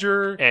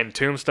Soldier and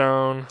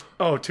Tombstone.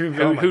 Oh,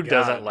 Tombstone. Who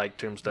doesn't like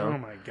Tombstone? Oh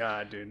my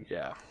God, dude.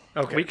 Yeah.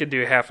 Okay. We could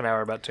do half an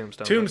hour about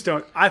Tombstone.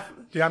 Tombstone.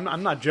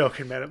 I'm not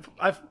joking, man.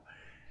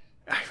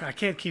 I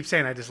can't keep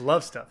saying I just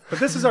love stuff. But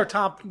this is our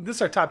top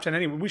 10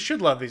 anyway. We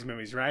should love these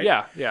movies, right?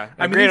 Yeah.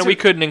 Granted, we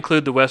couldn't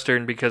include the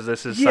Western because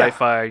this is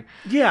sci-fi.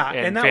 Yeah,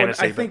 and that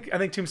fantasy, one, I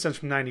think Tombstone's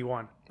from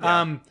 91.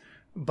 Yeah.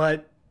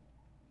 But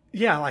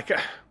yeah,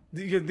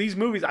 these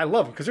movies, I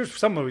love them because there's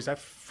some movies I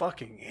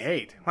fucking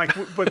hate.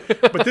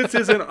 But this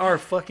isn't our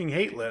fucking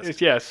hate list.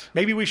 Yes.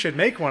 Maybe we should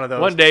make one of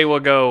those. One day we'll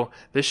go,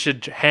 this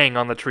should hang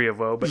on the Tree of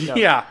Woe. But no.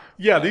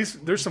 Yeah.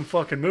 There's some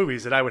fucking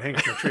movies that I would hang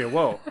on the Tree of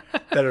Woe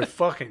that are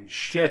fucking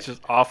shit. It's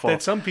just awful.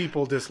 That some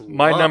people just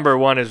My love. number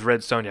one is Red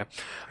Sonja.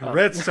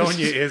 Red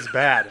Sonja is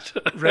bad.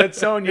 Red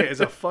Sonja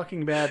is a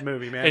fucking bad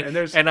movie, man.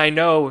 And I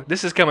know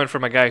this is coming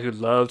from a guy who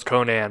loves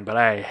Conan, but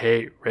I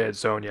hate Red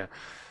Sonja.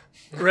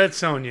 Red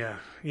Sonja,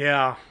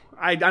 yeah.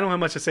 I don't have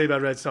much to say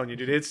about Red Sonja,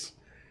 dude. It's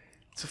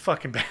a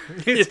fucking bad.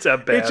 It's a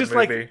bad It's just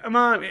movie.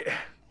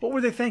 What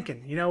were they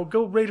thinking?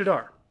 Go rated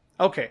R.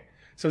 Okay.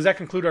 So does that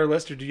conclude our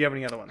list, or do you have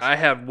any other ones? I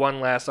have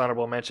one last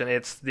honorable mention.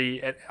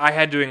 I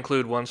had to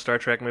include one Star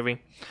Trek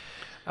movie.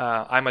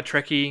 I'm a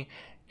Trekkie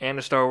and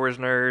a Star Wars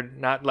nerd.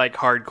 Not like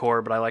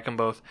hardcore, but I like them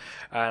both.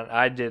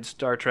 I did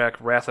Star Trek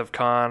Wrath of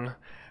Khan.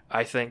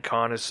 I think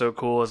Khan is so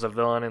cool as a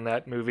villain in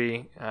that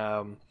movie.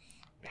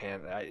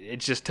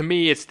 It's just, to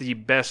me, it's the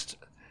best,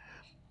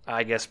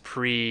 I guess,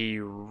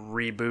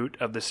 pre-reboot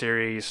of the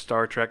series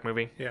Star Trek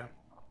movie. Yeah.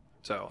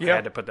 So I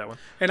had to put that one.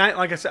 And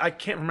like I said, I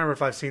can't remember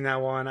if I've seen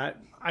that one.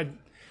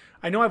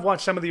 I know I've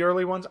watched some of the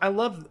early ones. I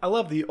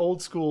love the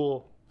old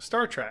school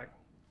Star Trek,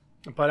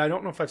 but I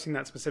don't know if I've seen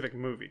that specific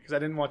movie because I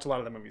didn't watch a lot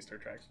of the movie Star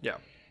Trek. Yeah.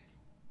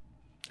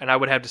 And I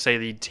would have to say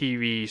the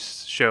TV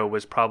show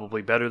was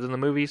probably better than the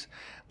movies,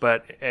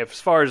 but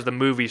as far as the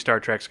movie Star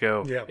Treks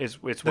go,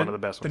 it's one of the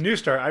best ones. The new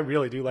Star, I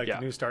really do like the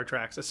new Star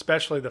Treks,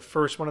 especially the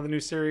first one of the new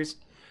series.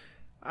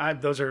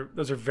 Those are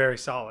very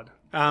solid.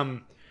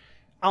 I'm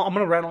going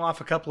to rattle off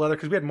a couple other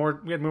because we had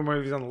more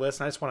movies on the list,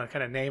 and I just want to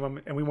kind of name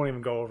them, and we won't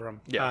even go over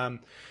them. Yeah.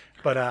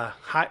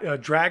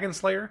 Dragon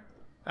Slayer,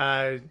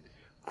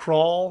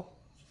 Crawl,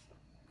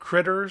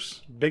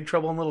 Critters, Big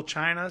Trouble in Little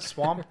China,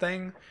 Swamp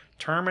Thing,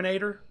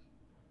 Terminator,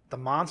 The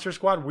Monster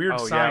Squad, Weird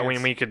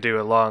Science. We could do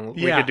a long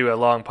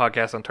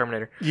podcast on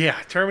Terminator. Yeah,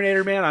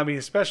 Terminator, man. I mean,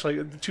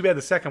 especially too bad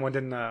the second one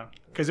didn't,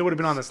 because it would have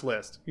been on this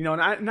list. And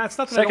that's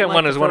not that second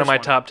one is one of my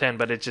top top 10,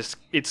 but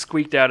it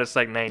squeaked out. It's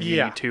like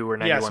 92 or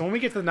 91. Yeah, so when we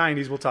get to the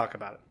 90s, we'll talk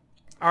about it.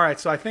 All right,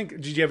 so I think,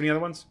 did you have any other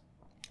ones?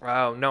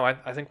 No,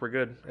 I think we're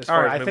good.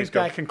 All right, I think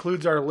that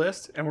concludes our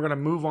list, and we're going to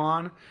move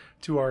on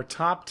to our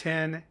top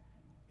 10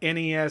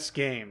 NES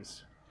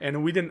games. And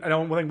I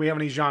don't think we have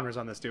any genres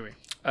on this, do we?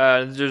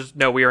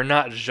 We are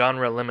not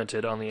genre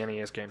limited on the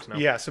NES games. No.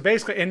 Yeah, so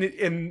basically,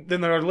 and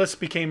then our list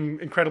became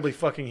incredibly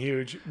fucking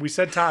huge. We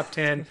said top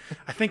 10.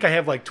 I think I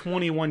have like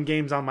 21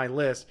 games on my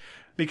list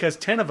because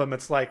 10 of them,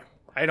 it's like,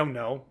 I don't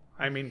know.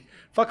 I mean,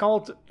 fuck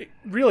all.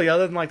 Really,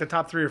 other than like the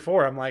top 3 or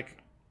 4, I'm like,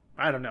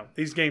 I don't know.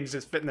 These games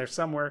just fit in there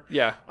somewhere.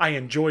 Yeah. I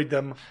enjoyed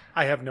them.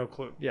 I have no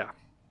clue. Yeah.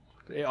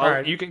 All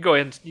right. You can go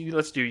ahead.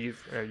 Let's do you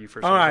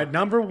first. All right.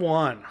 Number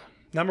one.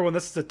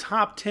 This is the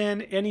top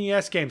 10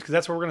 NES games because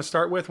that's what we're going to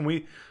start with.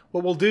 And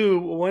what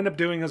we'll end up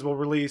doing is we'll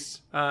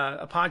release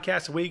a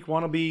podcast a week.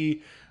 One will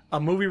be a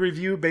movie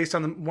review based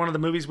on one of the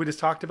movies we just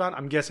talked about.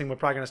 I'm guessing we're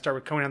probably going to start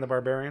with Conan the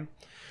Barbarian.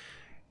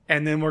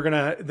 And then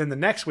then the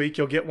next week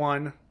you'll get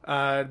one.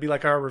 It'll be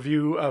like our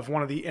review of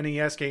one of the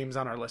NES games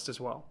on our list as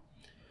well.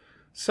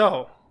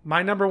 So,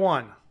 my number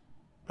one,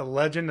 The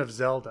Legend of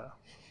Zelda.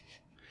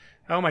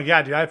 Oh my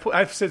god, dude!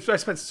 I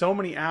spent so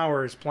many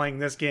hours playing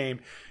this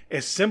game,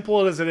 as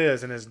simple as it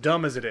is and as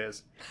dumb as it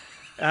is.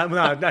 No,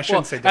 I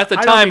shouldn't say dumb. At the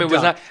time, it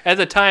was not. At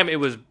the time,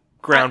 it was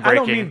groundbreaking. I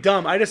don't mean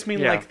dumb. I just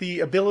mean like the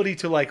ability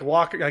to like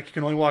walk. Like you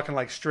can only walk in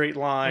like straight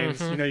lines.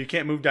 Mm-hmm. You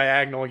can't move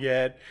diagonal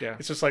yet. Yeah.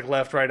 It's just like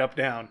left, right, up,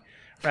 down.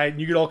 Right, and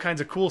you get all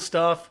kinds of cool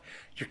stuff.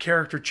 Your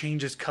character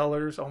changes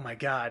colors. Oh my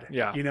god!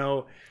 Yeah.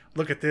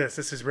 Look at this.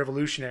 This is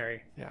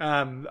revolutionary.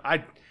 Yeah.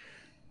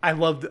 I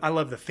love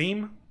the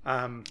theme.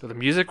 The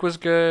music was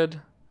good.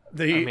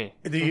 Getting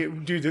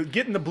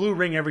the blue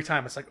ring every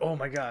time. It's like, oh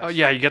my gosh. Oh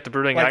yeah, you get the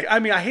blue ring. Like,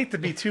 I hate to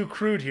be too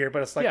crude here,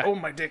 but it's like, oh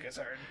my dick is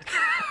hard.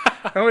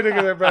 Oh my dick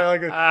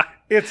is hard.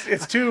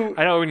 It's too.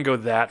 I wouldn't go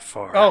that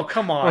far. Oh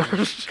come on,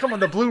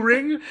 the blue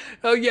ring.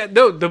 Oh yeah,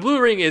 no, the blue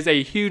ring is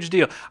a huge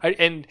deal.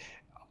 And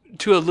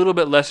to a little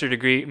bit lesser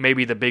degree,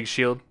 maybe the big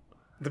shield.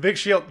 The big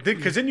shield,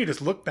 because then you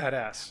just look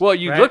badass. Well,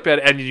 you look bad,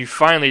 and you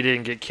finally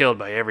didn't get killed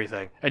by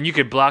everything. And you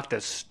could block the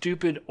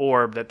stupid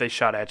orb that they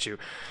shot at you.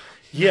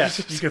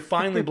 Yes, you could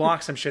finally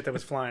block some shit that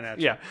was flying at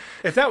you. Yeah.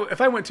 If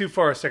I went too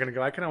far a second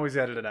ago, I can always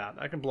edit it out.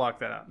 I can block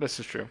that out. This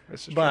is true.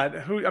 But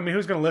who's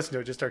going to listen to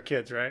it? Just our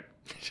kids, right?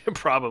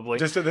 Probably.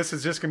 This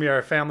is just going to be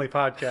our family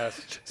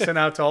podcast, sent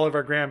out to all of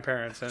our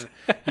grandparents and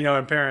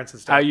and parents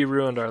and stuff. How you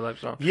ruined our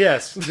lives, huh?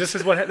 Yes, this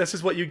is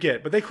what you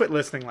get. But they quit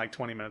listening like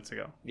 20 minutes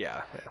ago.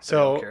 Yeah.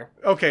 So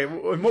okay,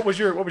 what was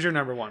your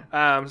number one?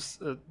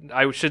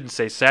 I shouldn't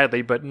say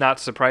sadly, but not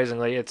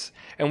surprisingly,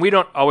 and we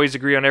don't always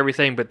agree on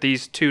everything, but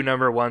these two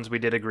number ones we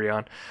did agree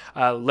on.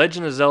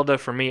 Legend of Zelda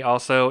for me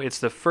also. It's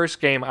the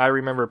first game I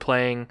remember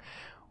playing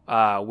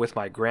with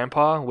my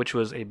grandpa, which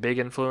was a big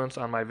influence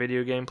on my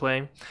video game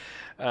playing,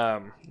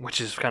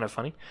 which is kind of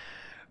funny.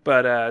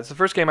 But it's the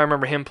first game I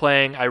remember him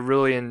playing. I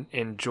really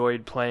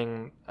enjoyed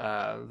playing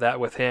that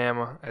with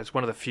him. It's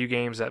one of the few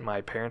games that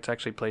my parents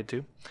actually played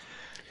too.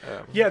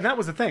 Yeah, and that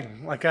was the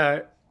thing. Like,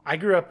 I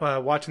grew up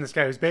watching this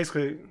guy who's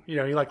basically,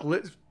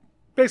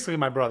 basically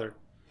my brother.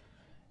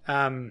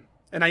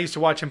 And I used to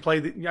watch him play.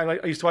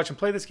 I used to watch him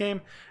play this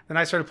game. Then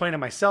I started playing it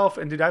myself.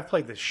 And dude, I've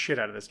played the shit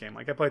out of this game.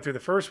 Like I played through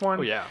the first one.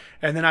 Oh yeah.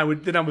 And then I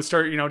would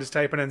start just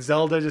typing in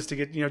Zelda just to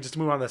get just to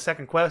move on to the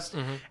second quest.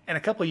 Mm-hmm. And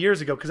a couple of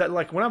years ago, because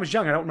when I was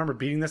young, I don't remember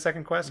beating the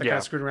second quest. I kind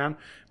of screwed around.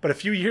 But a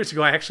few years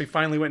ago, I actually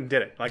finally went and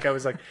did it. Like I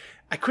was like.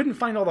 I couldn't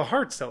find all the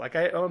hearts though. Like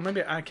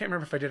maybe I can't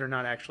remember if I did or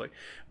not actually.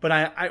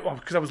 But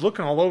because I was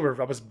looking all over,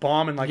 I was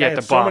bombing I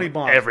had so many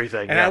bombs,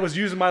 everything, and I was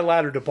using my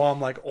ladder to bomb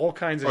like all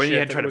kinds of shit. Or you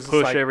had to try to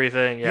push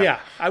everything. Yeah,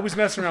 I was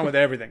messing around with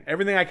everything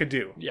I could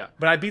do. Yeah,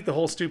 but I beat the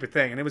whole stupid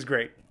thing, and it was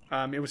great.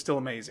 It was still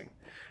amazing.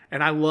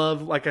 And I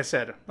love, like I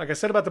said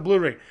about the blue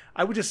ring,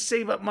 I would just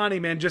save up money,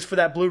 man, just for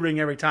that blue ring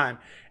every time.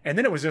 And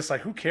then it was just like,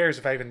 who cares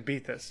if I even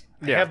beat this?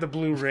 I have the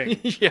blue ring.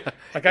 Yeah.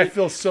 Like, I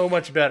feel so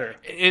much better.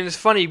 And it's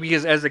funny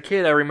because as a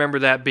kid, I remember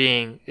that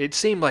it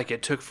seemed like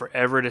it took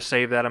forever to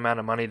save that amount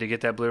of money to get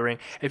that blue ring.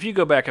 If you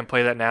go back and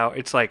play that now,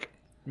 it's like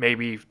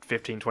maybe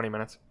 15, 20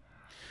 minutes.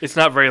 It's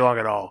not very long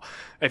at all.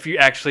 If you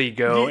actually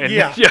go and...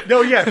 If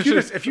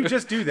you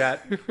just do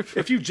that,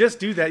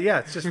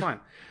 it's just fine.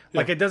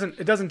 Like it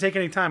doesn't take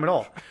any time at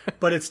all,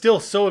 but it's still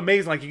so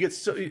amazing. Like it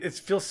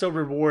feels so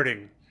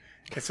rewarding.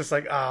 It's just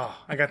like, oh,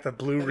 I got the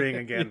blue ring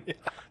again. Yeah.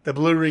 The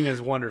blue ring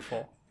is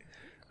wonderful.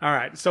 All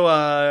right,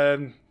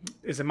 so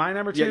is it my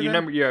number 2?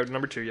 Yeah,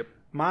 number 2. Yep.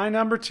 My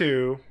number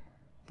 2.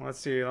 Let's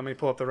see. Let me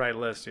pull up the right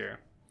list here.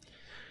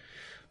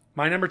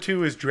 My number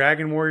 2 is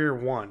Dragon Warrior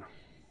 1.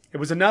 It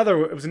was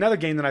another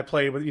game that I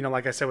played with,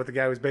 like I said, with the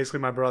guy who was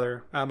basically my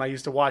brother. I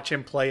used to watch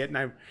him play it, and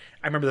I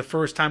remember the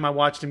first time I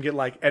watched him get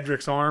like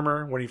Edric's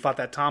armor when he fought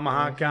that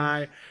Tomahawk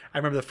guy. I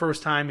remember the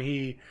first time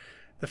he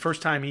the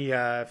first time he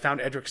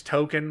found Edric's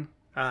token.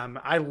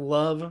 I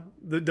love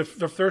the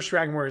first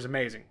Dragon Warrior is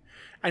amazing.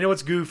 I know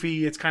it's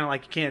goofy. It's kind of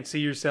like you can't see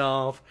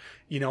yourself.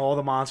 All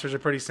the monsters are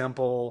pretty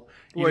simple.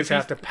 You just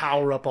have to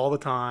power up all the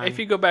time. If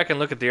you go back and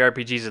look at the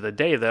RPGs of the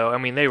day, though, I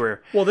mean, there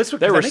were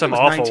some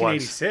awful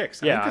ones.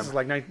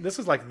 Yeah, this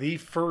is like the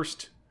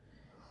first.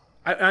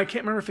 I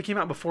can't remember if it came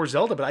out before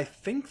Zelda, but I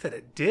think that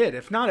it did.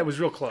 If not, it was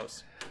real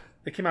close.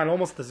 It came out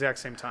almost at the exact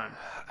same time.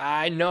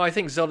 I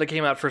think Zelda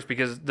came out first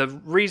because the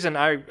reason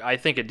I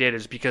think it did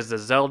is because the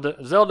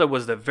Zelda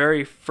was the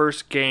very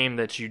first game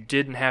that you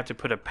didn't have to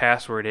put a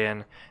password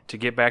in to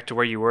get back to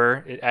where you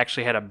were. It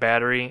actually had a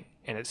battery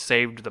and it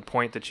saved the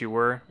point that you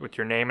were with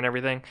your name and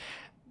everything.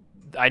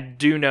 I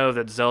do know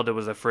that Zelda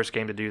was the first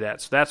game to do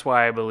that, so that's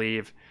why I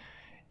believe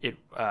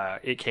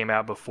it came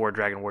out before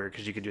Dragon Warrior,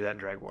 because you could do that in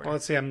Dragon Warrior. Well,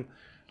 let's see. I'm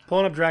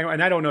pulling up Dragon,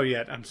 and I don't know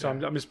yet. I'm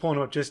just pulling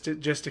it up just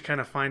to kind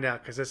of find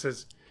out, because this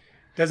is.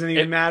 Doesn't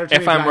even matter to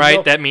me. If I'm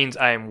right, that means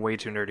I am way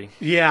too nerdy.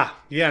 Yeah,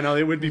 no,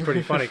 it would be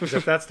pretty funny because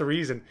if that's the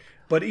reason.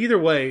 But either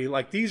way,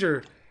 like these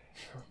are,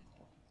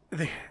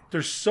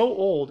 they're so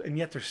old and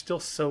yet they're still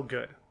so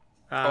good.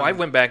 I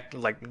went back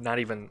like not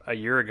even a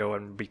year ago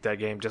and beat that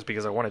game just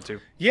because I wanted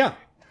to. Yeah,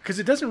 because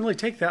it doesn't really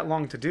take that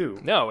long to do.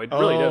 No, it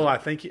really doesn't. I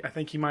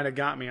think he might have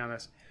got me on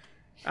this.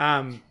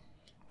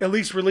 At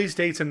least release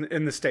dates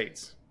in the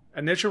States.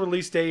 Initial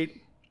release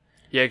date.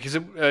 Yeah, because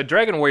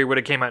Dragon Warrior would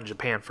have came out in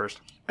Japan first.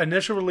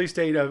 Initial release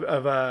date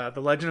of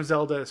The Legend of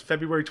Zelda is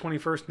February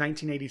 21st,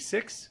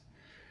 1986.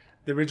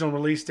 The original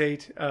release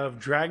date of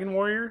Dragon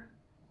Warrior,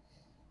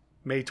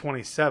 May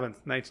 27th,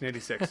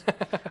 1986.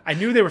 I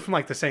knew they were from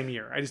like the same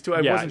year. I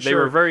wasn't sure. They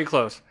were very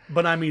close.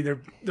 But I mean,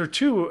 they're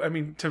two. I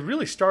mean, to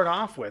really start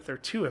off with, they're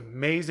two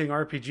amazing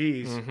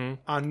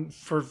RPGs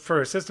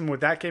for a system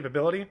with that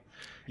capability.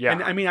 Yeah,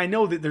 and I mean, I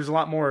know that there's a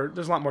lot more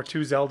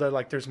to Zelda.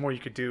 Like, there's more you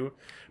could do,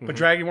 but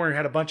Dragon Warrior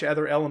had a bunch of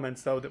other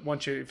elements though that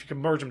if you can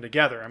merge them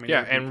together, I mean,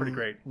 it would be pretty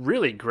great.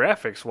 Really,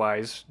 graphics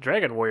wise,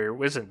 Dragon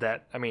Warrior isn't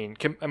that. I mean,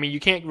 you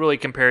can't really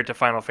compare it to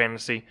Final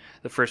Fantasy.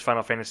 The first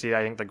Final Fantasy,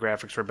 I think the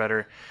graphics were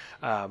better,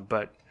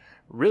 but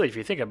really, if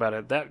you think about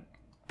it, that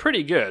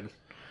pretty good.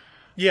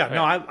 Yeah,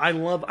 no,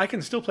 I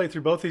can still play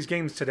through both these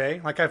games today.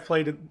 Like I've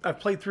played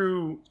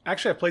through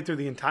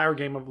the entire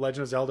game of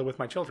Legend of Zelda with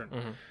my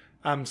children.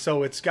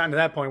 So it's gotten to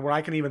that point where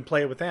I can even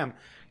play it with them.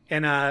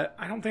 And I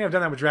don't think I've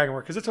done that with Dragon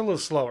Warrior because it's a little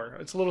slower.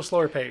 It's a little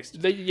slower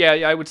paced.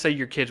 I would say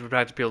your kids would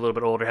have to be a little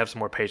bit older, have some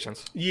more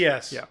patience.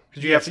 Yes. Yeah.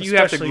 Because you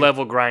have to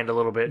level grind a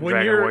little bit in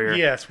Dragon Warrior.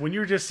 Yes, when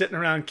you're just sitting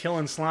around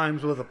killing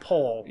slimes with a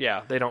pole.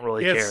 Yeah, they don't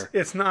really care.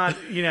 It's not,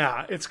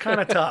 it's kind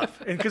of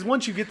tough. And because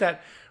once you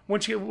get,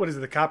 what is it,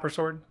 the copper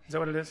sword? Is that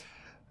what it is?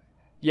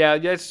 Yeah,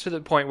 it's to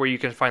the point where you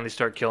can finally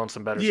start killing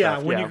some better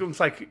stuff. It's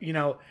like,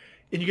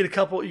 and you get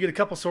a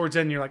couple swords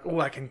in, and you're like,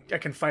 oh, I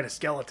can fight a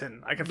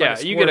skeleton. I can fight a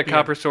scorpion. You get a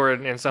copper sword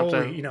and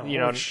something,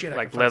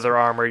 like leather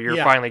armor. You're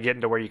finally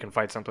getting to where you can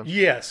fight something.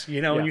 Yes, and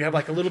you have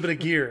like a little bit of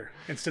gear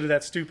instead of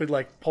that stupid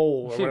like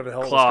pole or whatever the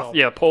hell cloth. It's called.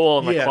 Yeah, pole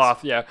and the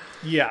cloth. Yeah.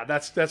 Yeah,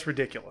 that's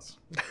ridiculous.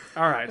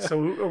 All right, so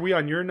are we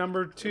on your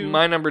number 2?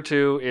 My number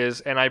 2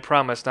 is, and I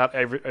promise not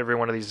every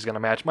one of these is going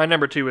to match. My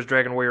number 2 is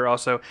Dragon Warrior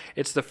also.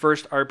 It's the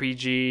first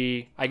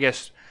RPG, I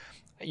guess,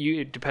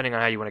 depending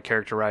on how you want to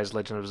characterize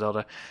Legend of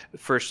Zelda,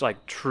 first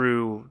like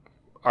true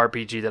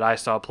RPG that I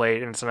saw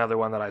played, and it's another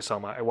one that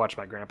I watched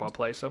my grandpa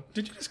play. So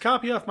did you just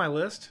copy off my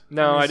list?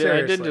 No, I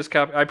didn't just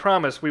copy. I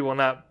promise we will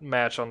not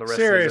match on the rest.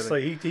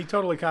 Seriously, he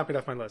totally copied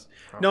off my list.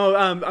 Oh.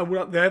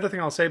 No, the other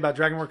thing I'll say about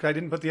Dragon Warrior, because I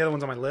didn't put the other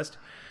ones on my list.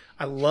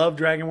 I love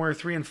Dragon Warrior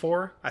 3 and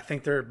 4. I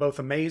think they're both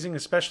amazing,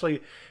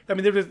 especially. I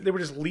mean, they were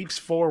just leaps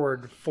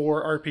forward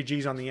for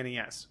RPGs on the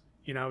NES.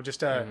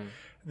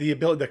 The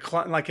ability,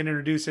 like it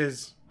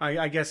introduces.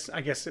 I guess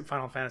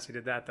Final Fantasy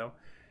did that though.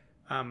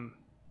 I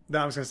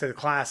was going to say the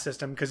class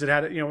system because it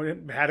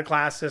had a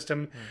class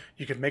system.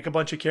 You could make a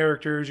bunch of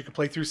characters. You could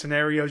play through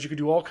scenarios. You could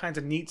do all kinds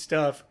of neat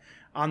stuff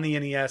on the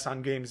NES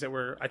on games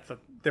that I thought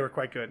they were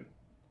quite good.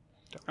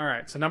 All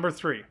right, so number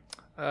 3.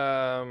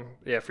 For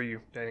you,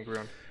 I think we're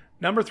on.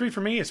 Number 3 for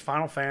me is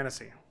Final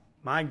Fantasy.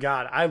 My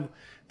God,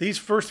 these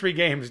first 3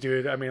 games,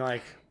 dude. I mean,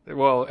 like.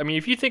 Well, I mean,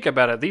 if you think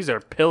about it, these are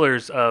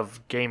pillars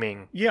of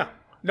gaming. Yeah.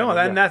 No,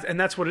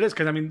 that's what it is.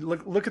 Because I mean,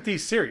 look at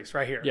these series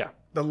right here. Yeah.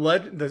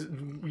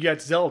 You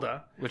got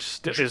Zelda, which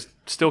is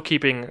still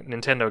keeping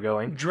Nintendo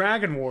going.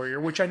 Dragon Warrior,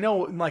 which I know,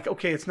 like,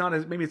 okay,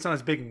 maybe it's not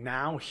as big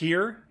now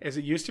here as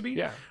it used to be.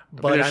 Yeah,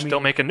 but they're still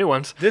making new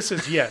ones. This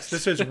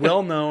is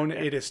well known.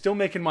 It is still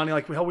making money.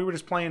 Like we were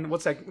just playing.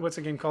 What's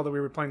the game called that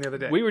we were playing the other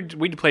day?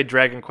 We played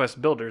Dragon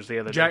Quest Builders the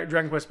other day.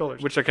 Dragon Quest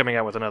Builders, which are coming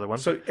out with another one.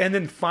 So and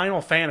then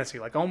Final Fantasy,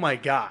 like, oh my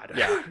God.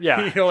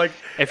 Yeah. Like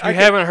if you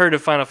haven't heard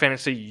of Final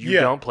Fantasy,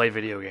 you don't play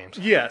video games.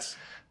 Yes.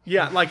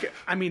 Yeah, like,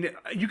 I mean,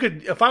 you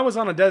could, if I was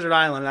on a desert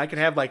island, I could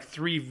have like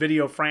 3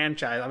 video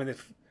franchises. I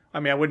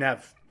wouldn't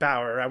have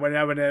power. I wouldn't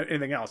have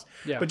anything else.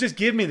 Yeah. But just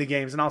give me the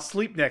games and I'll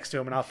sleep next to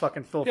them and I'll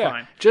fucking feel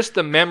fine. Just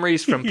the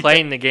memories from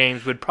playing the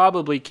games would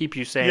probably keep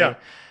you sane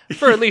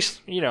for at least,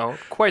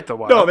 quite the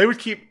while. No, they would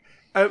keep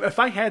if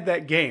I had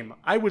that game,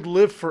 I would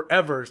live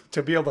forever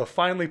to be able to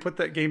finally put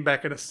that game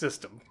back in a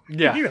system.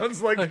 Yeah.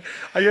 It's like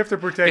I have to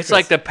protect. It's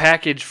like the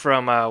package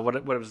from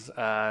what was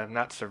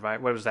not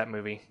Survive. What was that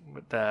movie?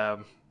 With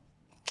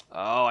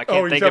I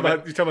can't think of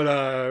it. You're talking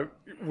about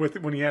with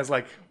when he has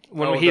like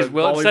when he's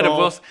instead of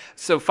Wilson.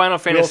 So Final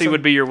Fantasy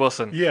would be your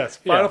Wilson. Yes,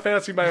 Final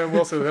Fantasy by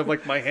Wilson would have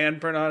like my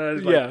handprint on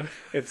it. Like,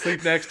 it'd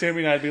sleep next to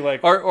me, and I'd be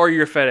like, or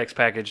your FedEx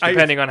package,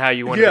 depending on how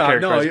you want to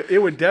characterize.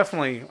 It would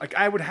definitely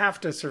I would have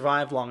to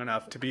survive long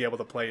enough to be able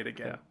to play it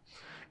again.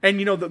 Yeah.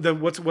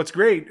 And what's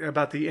great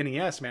about the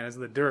NES, man, is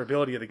the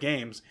durability of the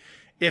games.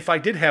 If I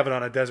did have it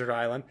on a desert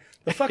island,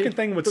 the fucking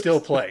thing would still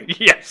play.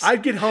 Yes.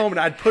 I'd get home and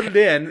I'd put it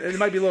in. And it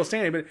might be a little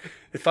standing, but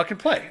it'd fucking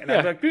play. And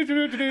I'd be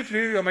like,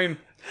 I mean...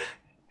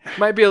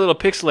 Might be a little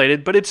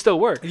pixelated, but it'd still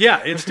work.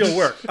 Yeah, it'd still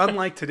work.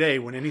 Unlike today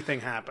when anything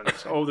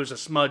happens. Oh, there's a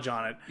smudge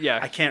on it. Yeah.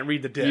 I can't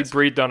read the disc. You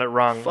breathed on it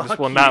wrong. Fuck this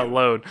will not you.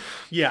 load.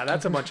 Yeah,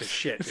 that's a bunch of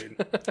shit,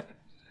 dude.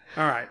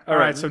 All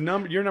right. So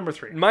you're number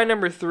 3. My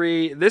number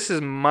 3. This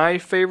is my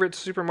favorite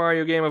Super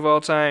Mario game of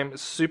all time.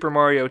 Super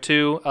Mario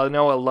 2. I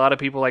know a lot of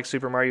people like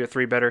Super Mario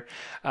 3 better,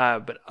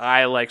 but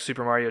I like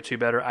Super Mario 2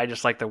 better. I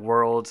just like the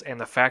worlds and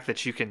the fact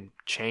that you can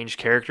change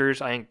characters.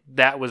 I think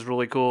that was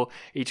really cool.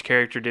 Each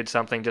character did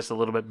something just a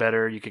little bit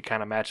better. You could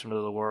kind of match them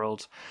to the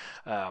worlds.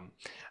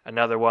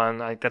 Another one.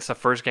 That's the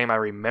first game I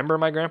remember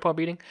my grandpa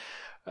beating.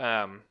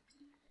 But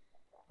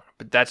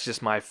that's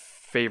just my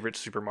favorite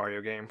Super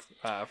Mario game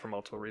for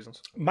multiple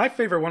reasons. My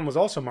favorite one was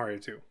also Mario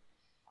 2.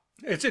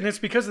 It's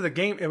because of the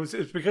game.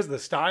 It's because of the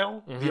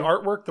style, the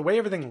artwork, the way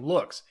everything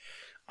looks.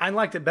 I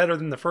liked it better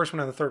than the first one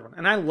and the third one,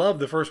 and I love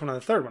the first one and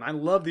the third one. I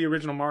love the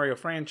original Mario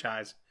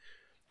franchise,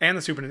 and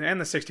the Super Nintendo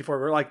and the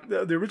 64. Like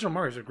the original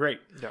Mario's are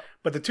great,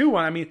 but the 2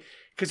 one, I mean,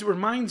 because it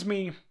reminds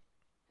me.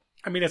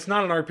 I mean, it's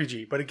not an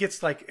RPG, but it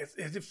gets like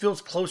it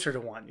feels closer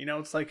to one.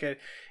 It's like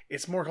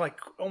it's more like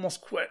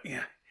almost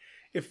yeah.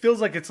 It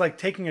feels like it's like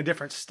taking a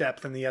different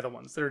step than the other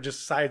ones that are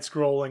just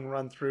side-scrolling,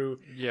 run through.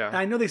 Yeah, and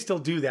I know they still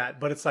do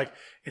that, but it's like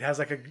it has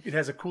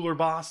a cooler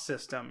boss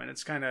system, and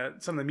it's kind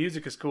of some of the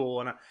music is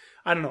cool, and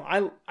I don't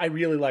know. I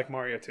really like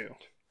Mario 2.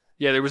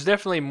 Yeah, there was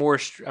definitely more.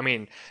 I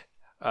mean,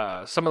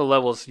 some of the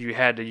levels you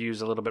had to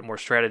use a little bit more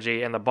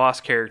strategy, and the boss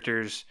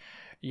characters,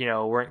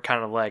 weren't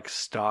kind of like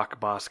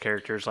stock boss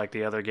characters like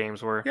the other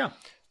games were. Yeah,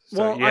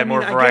 so you had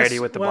more variety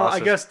with the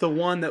bosses. I guess the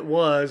one that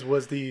was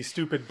the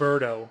stupid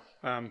Birdo.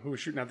 Who was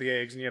shooting out the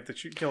eggs, and you have to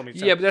kill him.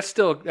 Yeah, but that's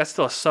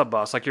still a sub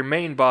boss. Like your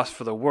main boss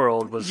for the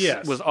world was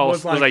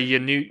a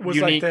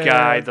unique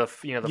guy. The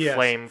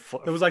flame.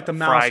 It was like the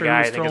mouse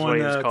guy. Who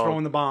was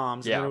throwing the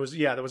bombs. Yeah, and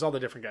there was all the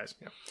different guys.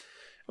 Yeah.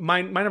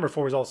 My number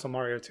 4 was also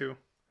Mario 2.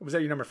 Was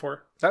that your number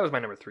 4? That was my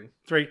number 3.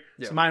 3.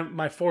 Yeah. So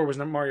my 4 was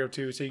Mario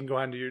 2. So you can go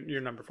ahead and do your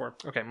number 4.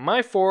 Okay,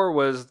 my 4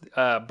 was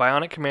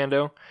Bionic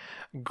Commando.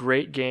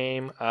 Great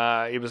game.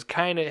 It was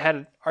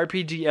had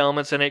RPG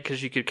elements in it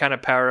because you could kind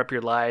of power up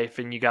your life,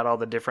 and you got all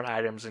the different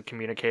items and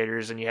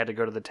communicators, and you had to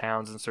go to the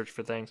towns and search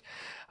for things.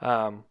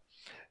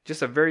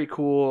 Just a very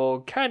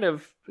cool kind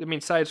of,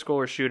 side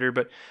scroller shooter,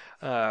 but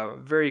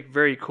very,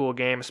 very cool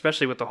game,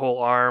 especially with the whole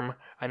arm.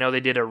 I know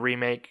they did a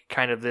remake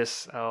kind of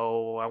this, I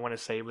want to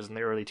say it was in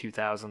the early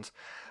 2000s,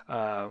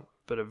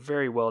 but a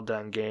very well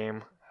done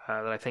game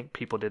that I think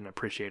people didn't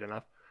appreciate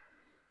enough.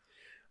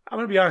 I'm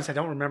going to be honest, I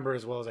don't remember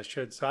as well as I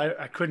should, so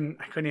I couldn't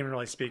even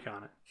really speak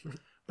on it.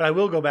 But I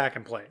will go back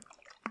and play it.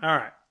 All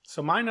right,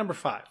 so my number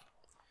 5,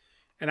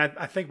 and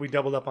I think we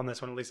doubled up on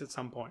this one at least at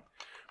some point,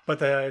 but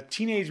the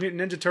Teenage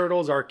Mutant Ninja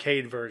Turtles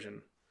arcade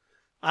version.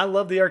 I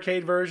love the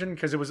arcade version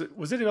because was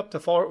it up to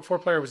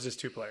 4-player or was it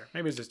just 2-player?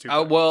 Maybe it was just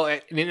 2-player. Well,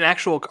 in an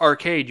actual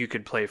arcade, you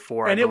could play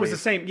 4, and it was the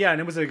same, and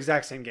it was the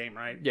exact same game,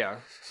 right? Yeah.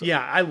 So.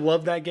 Yeah, I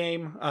love that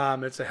game.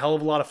 It's a hell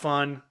of a lot of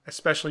fun,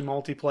 especially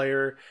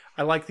multiplayer.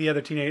 I like the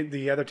other Teenage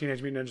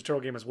Mutant Ninja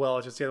Turtle game as well.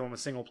 It's just the other one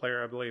was single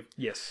player, I believe.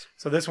 Yes.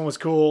 So this one was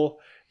cool.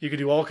 You could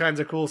do all kinds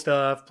of cool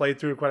stuff. Played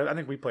through I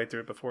think we played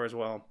through it before as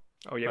well.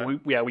 Oh yeah,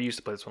 we used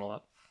to play this one a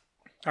lot.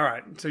 All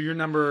right, so you're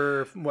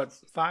number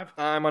 5?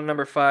 I'm on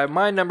number 5.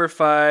 My number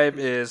 5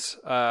 is,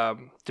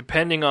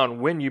 depending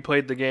on when you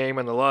played the game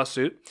and the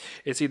lawsuit,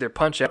 it's either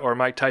Punch Out or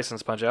Mike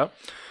Tyson's Punch Out.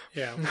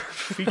 Yeah,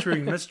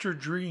 featuring Mr.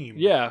 Dream.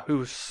 Yeah,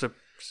 who's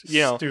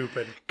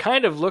stupid.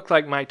 Kind of looked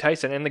like Mike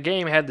Tyson, and the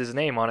game had his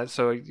name on it.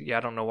 So yeah,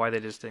 I don't know why they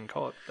just didn't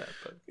call it that.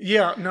 But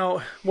yeah,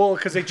 no, well,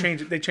 because they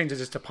changed it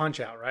just to Punch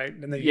Out, right?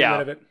 And they get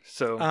rid of it.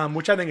 So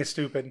which I think is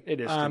stupid. It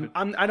is stupid.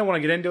 I don't want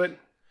to get into it.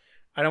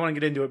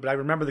 But I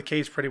remember the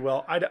case pretty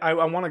well. I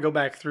want to go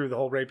back through the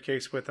whole rape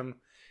case with him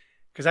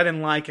because I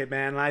didn't like it,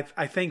 man. And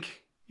I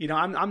think,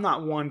 I'm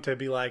not one to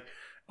be like,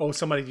 oh,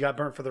 somebody got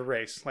burnt for the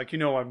race. Like,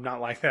 I'm not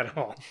like that at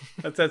all.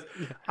 That's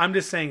I'm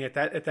just saying at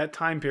that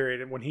time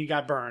period when he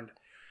got burned,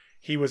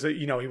 he was a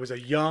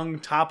young,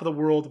 top of the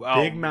world,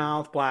 big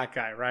mouth black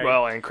guy, right?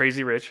 Well, and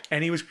crazy rich.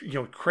 And he was,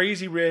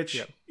 crazy rich.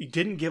 Yep. He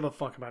didn't give a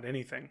fuck about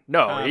anything.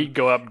 No, he'd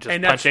go up and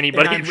just punch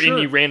anybody,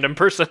 any random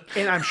person.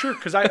 And I'm sure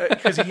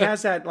because he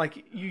has that,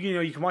 like,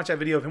 you can watch that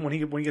video of him when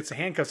he gets the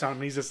handcuffs on him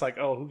and he's just like,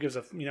 oh, who gives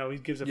a, he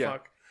gives a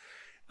fuck.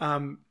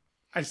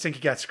 I just think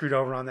he got screwed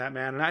over on that,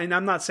 man. And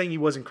I'm not saying he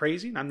wasn't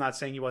crazy. And I'm not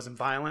saying he wasn't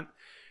violent.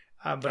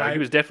 But he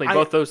was definitely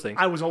both those things.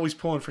 I was always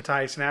pulling for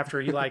Tyson after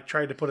he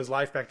tried to put his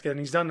life back together. And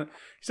he's done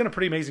a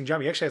pretty amazing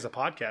job. He actually has a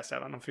podcast out. I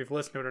don't know if you've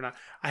listened to it or not.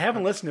 I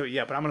haven't listened to it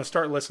yet, but I'm going to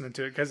start listening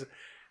to it because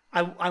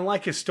I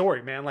like his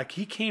story, man. Like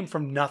he came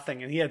from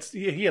nothing, and he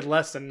had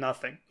less than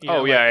nothing.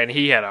 And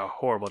he had a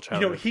horrible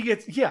childhood. He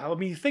gets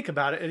you think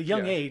about it. At a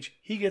young age,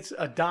 he gets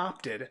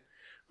adopted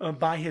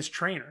by his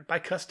trainer, by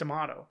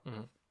Customato,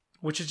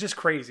 which is just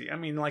crazy. I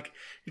mean, like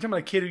you're talking about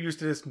a kid who used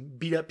to just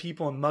beat up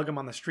people and mug them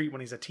on the street when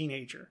he's a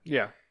teenager.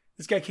 Yeah.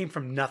 This guy came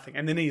from nothing,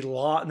 and then he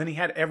lost, and then he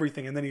had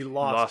everything, and then he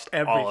lost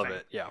everything. All of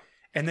it. Yeah,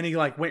 and then he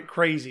went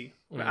crazy.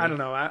 I don't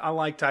know. I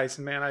like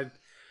Tyson, man.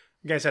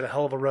 The guy's had a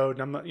hell of a road,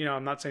 and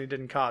I'm not saying he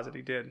didn't cause it.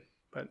 He did,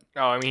 but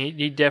I mean,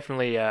 he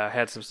definitely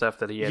had some stuff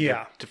that he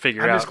had to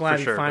figure out. I'm just glad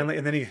he finally,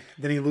 and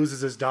then he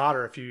loses his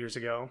daughter a few years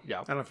ago. Yeah,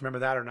 I don't know if you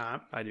remember that or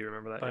not. I do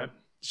remember that. But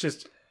it's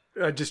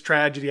just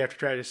tragedy after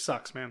tragedy. It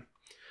sucks, man.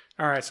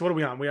 All right, so what are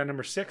we on? We on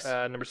number 6?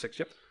 Number 6.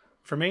 Yep.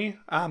 For me,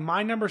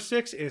 my number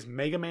 6 is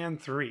Mega Man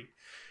 3.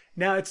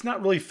 Now, it's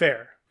not really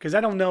fair because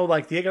I don't know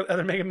like the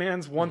other Mega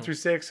Mans 1 through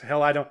 6.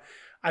 Hell, I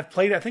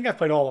think I've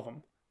played all of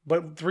them,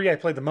 but 3 I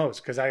played the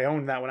most because I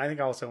owned that one. I think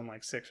I also owned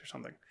like 6 or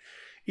something.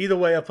 Either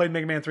way, I played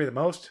Mega Man 3 the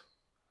most.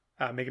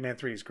 Mega Man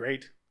 3 is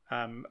great.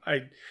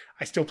 I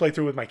still play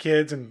through with my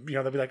kids, and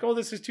they'll be like, "Oh,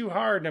 this is too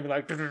hard," and I'll be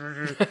like,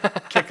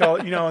 "Kick all,"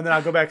 and then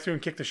I'll go back through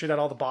and kick the shit out of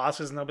all the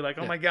bosses, and they'll be like,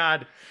 "Oh my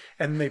god,"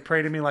 and they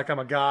pray to me like I'm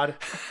a god.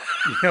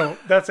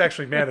 That's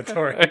actually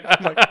mandatory.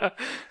 I'm like,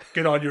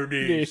 get on your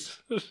knees,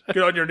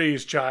 get on your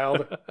knees,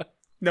 child.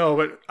 No,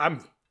 but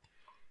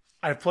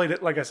I've played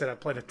it. Like I said, I've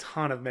played a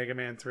ton of Mega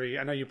Man 3.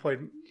 I know you played.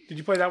 Did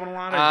you play that one a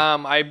lot?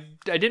 I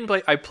didn't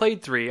play. I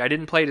played 3. I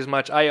didn't play it as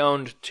much. I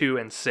owned 2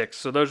 and 6,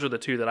 so those are the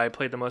 2 that I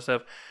played the most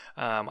of.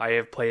 I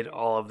have played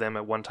all of them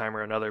at one time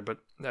or another, but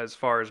as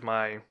far as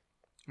my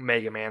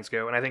Mega Mans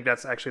go, and I think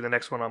that's actually the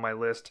next one on my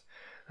list.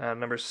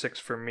 Number 6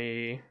 for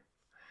me.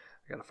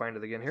 I gotta find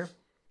it again here.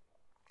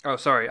 Oh,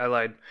 sorry, I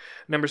lied.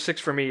 Number 6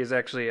 for me is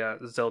actually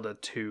Zelda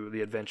 2: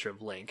 The Adventure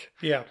of Link.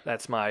 Yeah,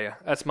 that's my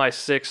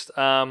 6th.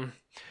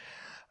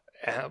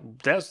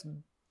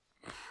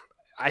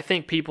 I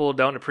think people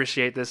don't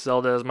appreciate this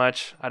Zelda as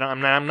much.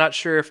 I'm not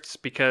sure if it's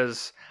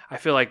because I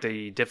feel like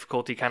the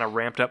difficulty kind of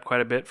ramped up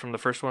quite a bit from the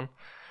first one,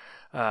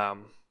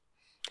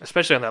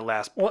 especially on that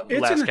last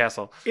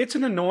castle. It's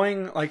an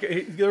annoying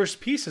there's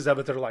pieces of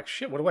it that are like,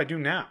 shit, what do I do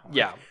now?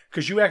 Yeah,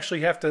 because you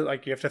actually have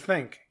to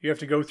think. You have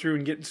to go through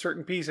and get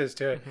certain pieces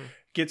to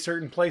get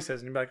certain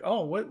places, and you're like,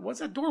 oh, what's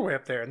that doorway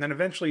up there? And then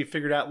eventually you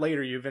figure it out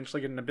later. You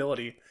eventually get an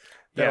ability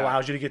that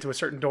allows you to get to a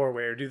certain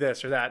doorway or do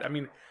this or that. I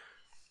mean,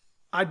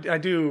 I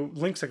do.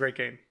 Link's a great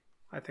game.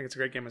 I think it's a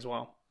great game as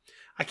well.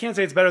 I can't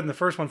say it's better than the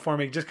first one for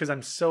me just because I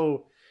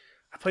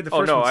played the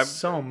first one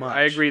so much.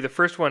 I agree. The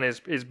first one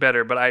is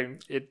better, but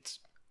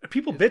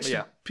people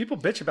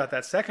bitch about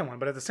that second one,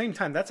 but at the same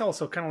time, that's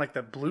also kind of like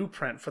the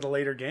blueprint for the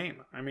later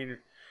game. I mean,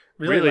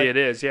 really it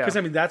is, yeah. Because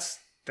I mean, that's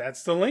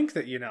the Link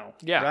that you know,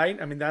 yeah,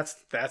 right? I mean, that's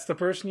the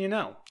person you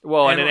know.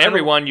 Well, and in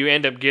every one, you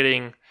end up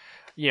getting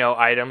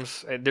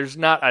items. There's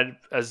not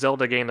a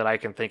Zelda game that I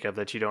can think of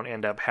that you don't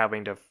end up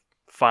having to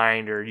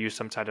find or use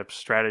some type of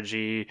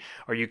strategy,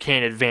 or you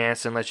can't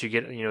advance unless you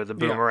get the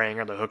boomerang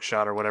or the hook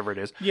shot or whatever it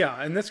is.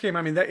 Yeah, in this game,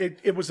 I mean,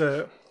 it was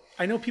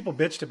I know people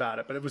bitched about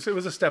it, but it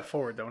was a step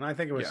forward though, and I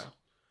think it was. Yeah.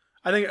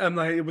 I think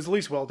it was at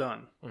least well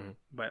done. Mm-hmm.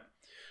 But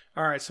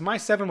all right, so my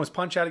 7 was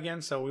Punch Out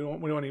again, so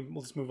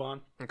we'll just move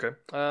on. Okay,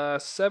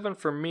 7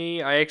 for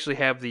me. I actually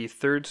have the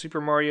third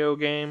Super Mario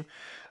game.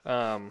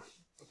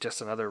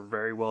 Just another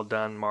very well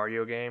done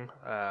Mario game.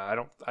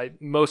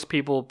 Most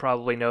people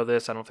probably know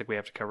this. I don't think we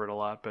have to cover it a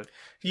lot, but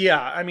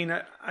yeah, I mean,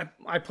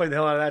 I played the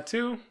hell out of that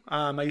too.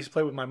 I used to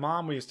play with my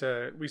mom. We used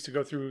to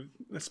go through,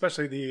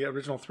 especially the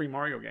original 3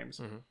 Mario games.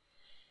 Mm-hmm.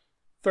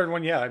 Third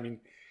one, yeah. I mean,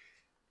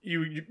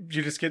 you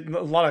just get a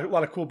lot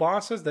of cool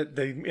bosses that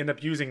they end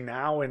up using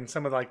now in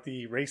some of like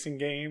the racing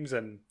games,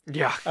 and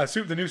yeah,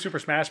 the new Super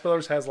Smash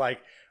Bros. Has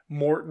like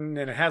Morton,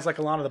 and it has like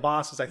a lot of the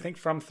bosses, I think,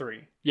 from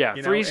 3. Yeah,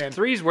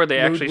 three's where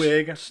they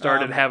Ludwig, actually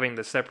started having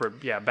the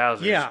separate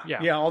Bowser's.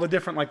 Yeah, all the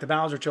different like the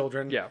Bowser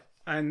children. Yeah,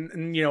 and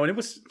and it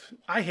was,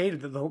 I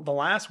hated the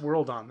last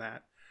world on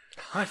that.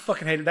 I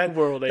fucking hated that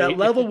world. That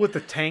level with the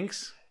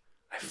tanks.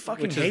 I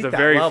fucking hate that level. Which is the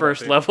very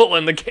first level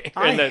in the game.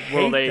 I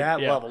hate that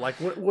level. Like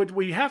what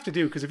you have to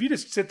do, because if you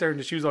just sit there and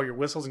just use all your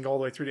whistles and go all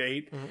the way through to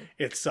 8,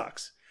 it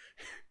sucks.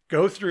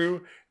 Go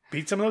through.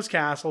 Beat some of those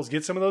castles,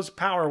 get some of those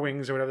power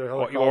wings or whatever they're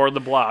called. Or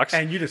the blocks.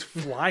 And you just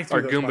fly through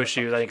or those. Or Goomba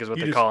shoes, I think is what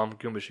they call them.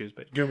 Goomba shoes.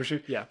 But Goomba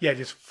shoes? Yeah. Yeah,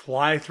 just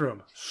fly through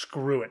them.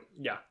 Screw it.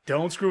 Yeah.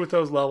 Don't screw with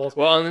those levels.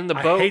 Well, and then the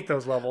boat. I hate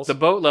those levels. The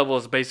boat level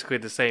is basically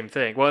the same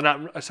thing. Well,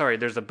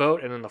 there's the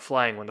boat and then the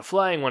flying one. The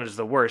flying one is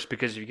the worst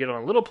because you get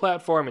on a little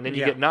platform and then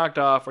you get knocked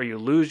off or you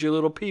lose your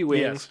little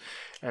P-wings. Yes.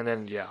 And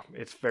then,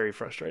 it's very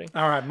frustrating.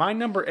 All right, my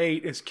number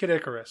 8 is Kid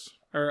Icarus.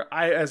 or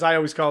as I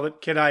always call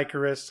it, Kid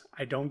Icarus.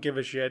 I don't give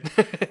a shit.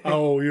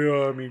 Oh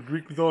yeah, I mean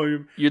Greek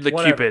mythology. You're the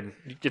whatever. Cupid.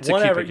 It's a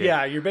Whatever. Cupid game.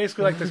 Yeah, you're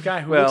basically like this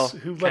guy who Well,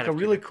 who kind like a of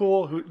really Cupid.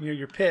 cool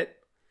your pit,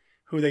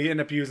 who they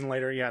end up using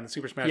later. Yeah, in the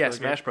Super Smash. Yeah, Brothers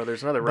game. Smash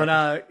Brothers, another But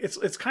reference.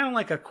 it's kind of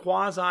like a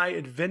quasi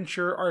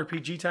adventure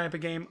RPG type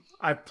of game.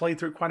 I've played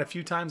through it quite a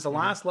few times. The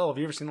last level. Have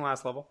you ever seen the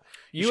last level?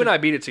 You and I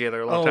beat it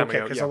together a long time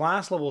ago. Because Yeah. the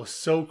last level is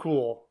so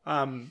cool.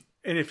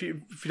 And if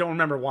you don't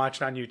remember,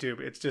 watch it on YouTube.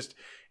 It's just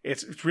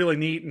it's really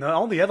neat. And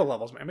all the other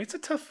levels, man. I mean, it's a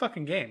tough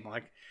fucking game.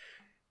 Like,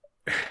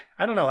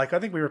 I don't know. Like, I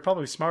think we were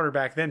probably smarter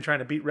back then trying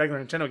to beat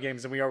regular Nintendo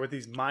games than we are with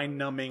these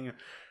mind-numbing,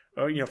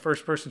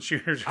 first-person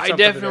shooters. Or I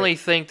definitely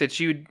think that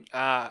you.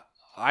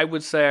 I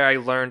would say I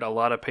learned a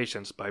lot of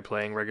patience by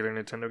playing regular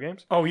Nintendo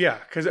games. Oh yeah,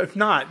 because if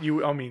not, you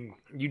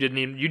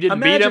didn't beat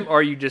Imagine- them,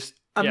 or you just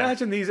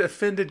imagine these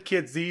offended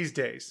kids these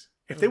days.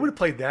 If they would have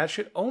played that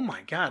shit, oh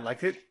my god,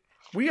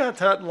 we got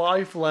taught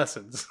life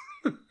lessons.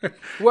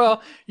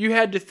 Well, you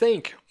had to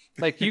think.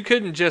 Like, you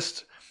couldn't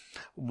just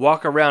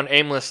walk around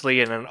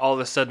aimlessly and then all of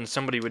a sudden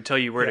somebody would tell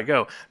you where to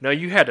go. No,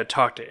 you had to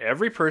talk to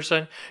every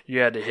person. You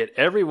had to hit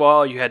every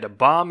wall. You had to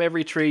bomb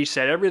every tree,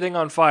 set everything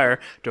on fire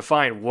to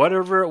find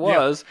whatever it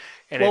was.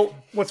 And Well,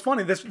 what's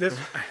funny, this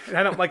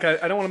I don't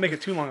want to make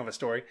it too long of a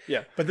story.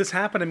 Yeah. But this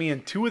happened to me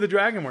in 2 of the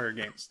Dragon Warrior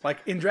games. Like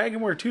in Dragon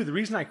Warrior 2, the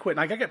reason I quit,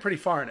 and I got pretty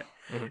far in it.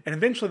 Mm-hmm. And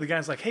eventually the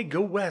guy's like, "Hey,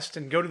 go west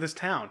and go to this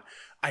town."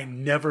 I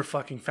never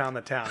fucking found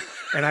the town.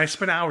 And I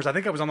spent hours. I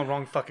think I was on the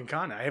wrong fucking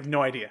continent. I have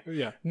no idea.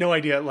 Yeah. No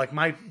idea. Like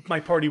my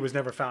party was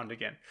never found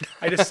again.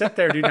 I just sat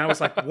there, dude, and I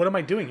was like, "What am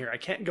I doing here? I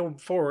can't go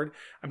forward.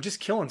 I'm just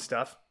killing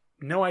stuff."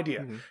 No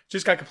idea.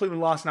 Just got completely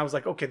lost, and I was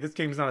like, "Okay, this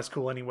game's not as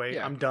cool anyway.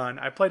 Yeah. I'm done.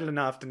 I played it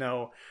enough to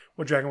know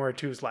what Dragon Warrior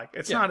 2 is like.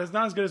 It's not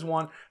as good as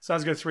 1. It's not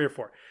as good as 3 or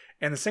 4.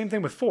 And the same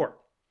thing with 4.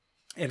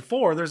 In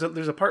 4, there's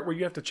a part where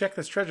you have to check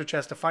this treasure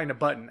chest to find a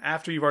button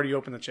after you've already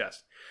opened the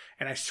chest.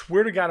 And I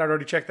swear to God, I'd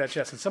already checked that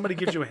chest. And somebody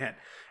gives you a hint.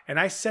 And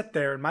I sit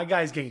there, and my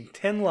guy's gained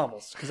 10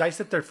 levels because I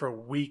sit there for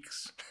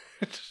weeks,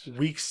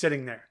 weeks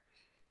sitting there.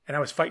 And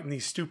I was fighting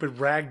these stupid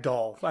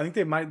ragdoll. I think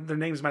their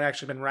names might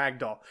actually have been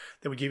ragdoll.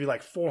 That would give you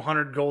like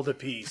 400 gold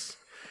apiece.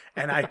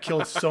 And I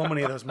killed so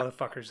many of those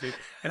motherfuckers, dude.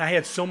 And I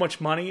had so much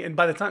money. And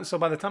by the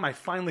time I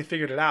finally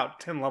figured it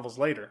out 10 levels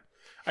later,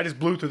 I just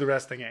blew through the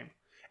rest of the game.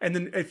 And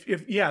then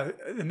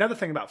another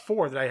thing about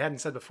 4 that I hadn't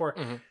said before,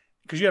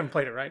 because you haven't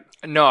played it, right?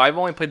 No, I've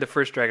only played the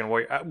first Dragon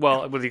Warrior.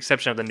 Well, with the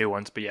exception of the new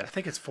ones, but yeah. I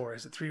think it's 4.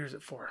 Is it 3 or is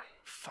it 4?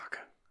 Fuck.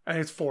 I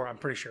think it's 4, I'm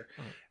pretty sure.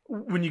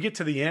 When you get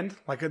to the end,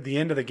 like at the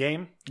end of the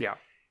game, Yeah.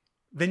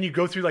 then you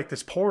go through like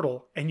this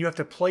portal and you have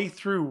to play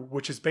through,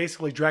 which is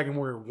basically Dragon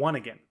Warrior 1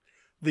 again.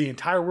 The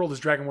entire world is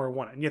Dragon Warrior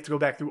 1, and you have to go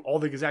back through all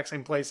the exact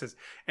same places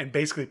and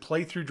basically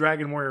play through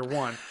Dragon Warrior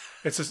 1.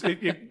 It's just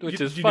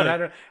Which is you funny. know how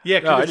to, yeah,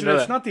 No, I because didn't know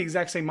it's that. not the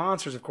exact same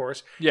monsters, of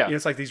course. Yeah.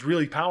 It's like these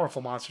really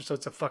powerful monsters, so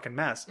it's a fucking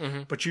mess.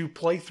 But you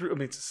play through. I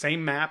mean, it's the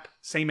same map,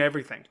 same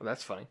everything. Well,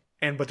 that's funny.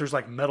 But there's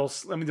like metal.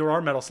 I mean, there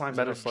are metal slimes.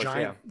 Metal Metal slimes,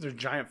 giant. There's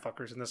giant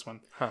fuckers in this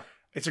one. Huh.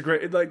 It's a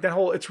great like that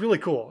whole. It's really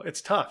cool.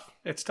 It's tough.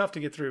 It's tough to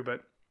get through,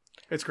 but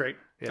it's great.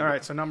 Yeah. All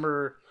right, so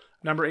number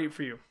 8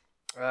 for you.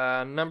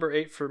 Number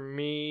 8 for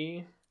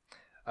me.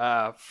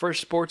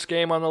 First sports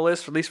game on the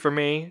list, at least for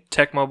me,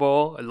 Tecmo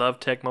Bowl. I love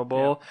Tecmo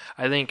Bowl.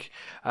 Yeah. I think,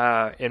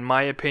 in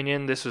my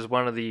opinion, this is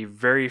one of the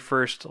very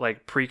first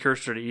like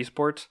precursor to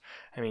esports.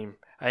 I mean,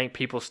 I think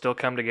people still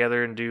come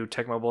together and do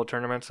Tecmo Bowl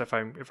tournaments. If I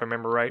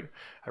remember right,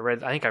 I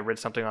think I read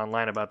something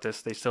online about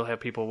this. They still have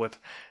people with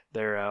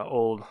their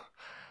old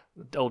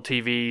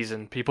TVs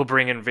and people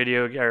bring in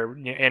video or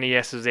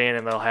NESs in,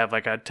 and they'll have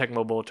like a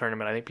Tecmo Bowl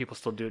tournament. I think people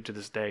still do it to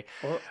this day.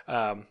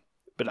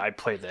 But I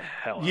played the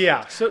hell out of it.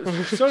 Yeah, so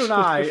did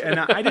I, and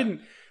I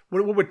didn't.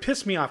 What would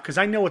piss me off, because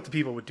I know what the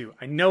people would do.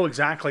 I know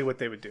exactly what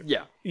they would do.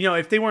 Yeah.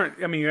 If they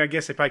weren't, I mean, I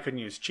guess they probably couldn't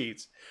use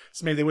cheats,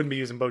 so maybe they wouldn't be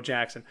using Bo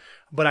Jackson.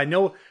 But I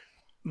know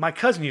my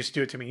cousin used to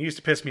do it to me. He used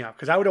to piss me off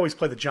because I would always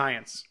play the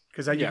Giants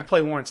because you could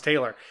play Lawrence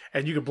Taylor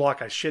and you could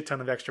block a shit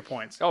ton of extra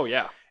points. Oh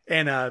yeah.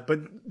 And but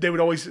they would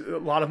always, a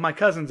lot of my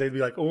cousins, they'd be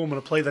like, "Oh, I'm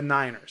going to play the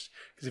Niners,"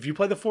 because if you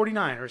play the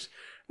 49ers.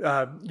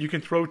 You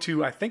can throw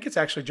to, I think it's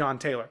actually John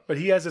Taylor, but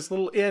he has this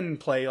little in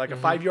play, like a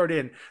 5-yard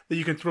in, that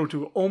you can throw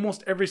to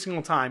almost every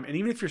single time. And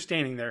even if you're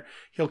standing there,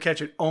 he'll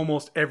catch it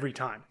almost every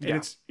time. And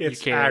it's you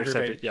can't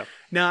aggravating. intercept it. Yeah.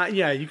 Now,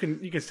 yeah, you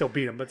can still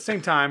beat him, but at the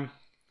same time,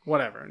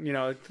 whatever,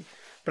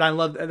 But I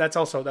love that's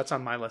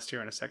on my list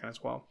here in a second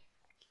as well.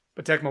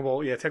 But Tecmo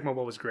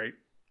Bowl was great.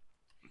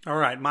 All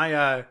right,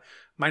 my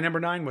number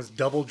 9 was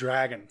Double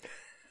Dragon.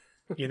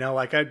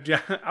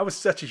 I was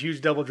such a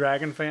huge Double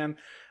Dragon fan.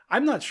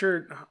 I'm not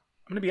sure.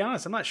 I'm going to be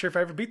honest. I'm not sure if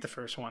I ever beat the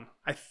first one.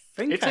 I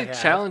think it's I a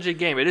have. challenging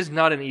game. It is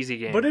not an easy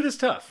game, But it is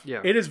tough.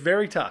 Yeah. It is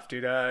very tough,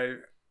 dude.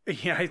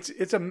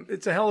 It's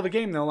a hell of a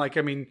game though. Like,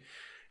 I mean,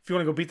 if you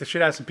want to go beat the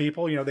shit out of some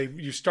people,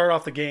 you start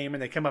off the game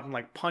and they come up and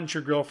like punch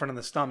your girlfriend in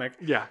the stomach.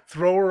 Yeah.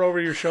 Throw her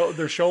over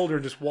their shoulder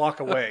and just walk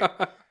away.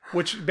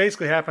 which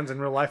basically happens in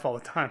real life all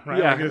the time, right?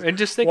 Yeah, Like and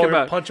just think while you're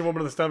about punch a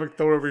woman in the stomach,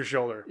 throw it over your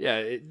shoulder.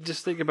 Yeah,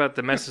 just think about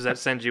the messes that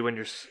sends you when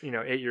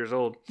you're 8 years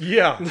old.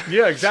 Yeah,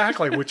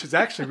 exactly. Which has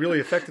actually really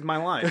affected my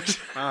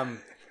life.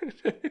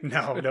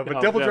 No,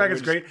 but Double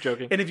Dragon's great.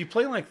 Joking. And if you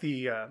play like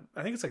I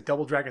think it's like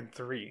Double Dragon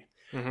 3,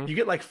 you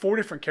get like 4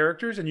 different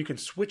characters, and you can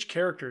switch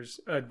characters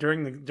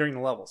during the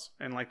levels,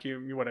 and like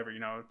you whatever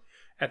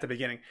at the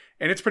beginning,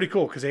 and it's pretty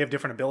cool because they have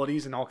different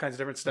abilities and all kinds of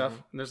different stuff.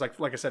 And there's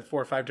like I said,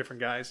 4 or 5 different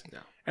guys. Yeah.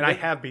 And I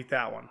have beat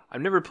that one.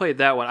 I've never played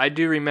that one. I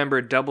do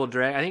remember Double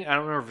Dragon. I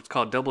don't remember if it's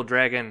called Double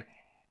Dragon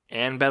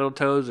and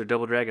Battletoads or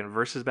Double Dragon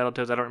versus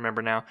Battletoads. I don't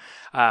remember now.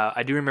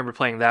 I do remember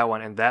playing that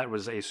one, and that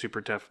was a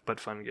super tough but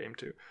fun game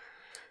too.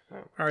 All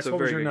right, so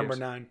what was your number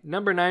 9?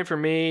 Number 9 for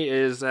me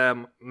is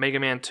Mega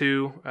Man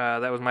 2.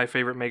 That was my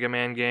favorite Mega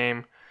Man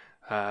game.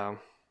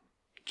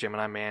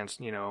 Gemini Man's,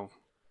 I'm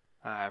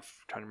trying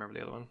to remember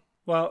the other one.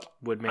 Well,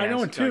 Woodman. I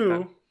know in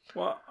 2.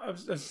 Well, I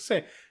was going to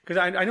say, because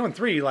I know in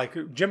 3,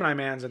 like Gemini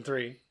Man's in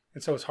 3.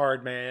 And so is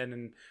Hard Man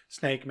and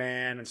Snake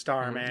Man and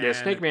Star Man. Yeah,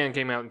 Snake Man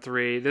came out in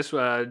 3. This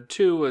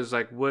 2 was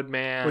like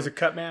Woodman. Was it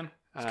Cut Man?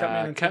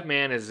 Cut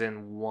Man is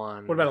in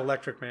 1. What about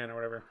Electric Man or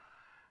whatever?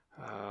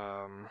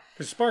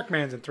 Because Spark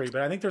Man's in 3,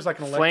 but I think there's like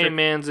an electric. Flame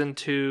Man's in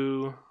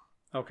 2.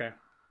 Okay.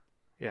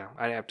 Yeah,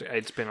 I have to.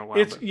 It's been a while.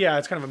 It's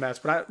kind of a mess,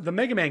 but the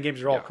Mega Man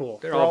games are all cool.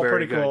 They're all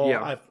pretty very good. cool.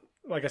 Yeah.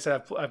 Like I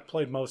said, I've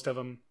played most of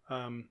them.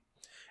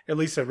 At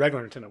least the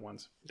regular Nintendo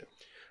ones. Yeah.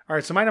 All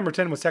right, so my number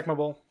 10 was Tecmo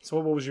Bowl. So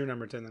what was your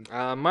number 10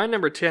 then? My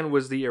number 10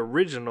 was the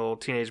original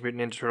Teenage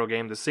Mutant Ninja Turtle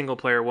game, the single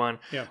player one,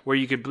 where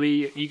you could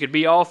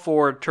be all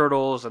 4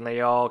 turtles, and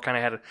they all kind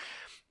of had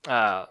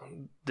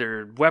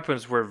their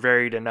weapons were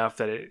varied enough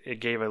that it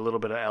gave a little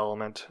bit of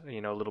element, a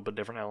little bit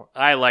different element.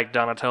 I liked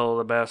Donatello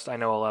the best. I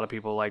know a lot of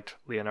people liked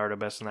Leonardo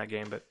best in that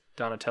game, but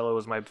Donatello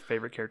was my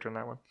favorite character in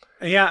that one.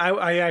 Yeah,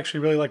 I actually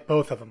really like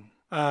both of them.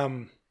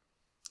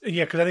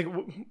 Because I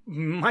think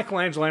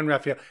Michelangelo and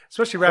Raphael,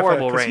 especially Raphael,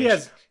 horrible range. He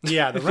has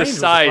the range. The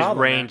size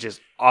range is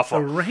awful.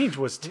 The range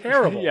was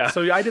terrible. Yeah.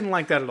 So I didn't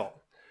like that at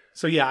all.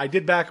 So yeah, I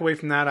did back away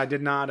from that. I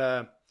did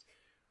not.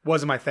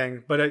 Wasn't my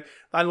thing, but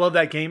I love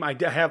that game. I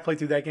have played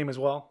through that game as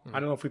well. I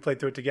don't know if we played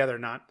through it together or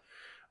not,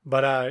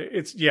 but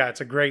it's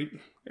a great.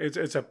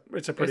 It's a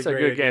pretty great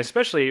good game,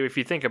 especially if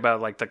you think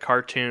about like the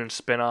cartoon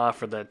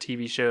spinoff or the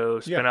TV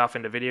show spinoff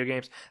into video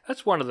games.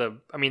 That's one of the.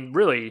 I mean,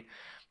 really,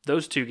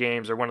 those 2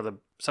 games are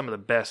some of the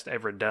best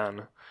ever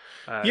done.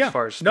 As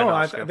far as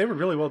spinoffs go. They were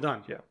really well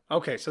done. Yeah.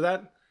 Okay, so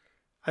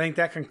I think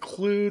that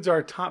concludes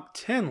our top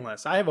 10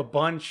 list. I have a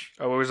bunch.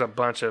 Oh, there's a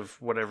bunch of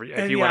whatever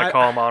if you want to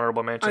call them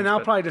honorable mentions. And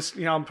I'll probably just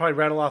I'll probably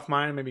rattle off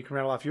mine. Maybe you can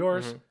rattle off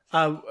yours.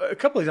 A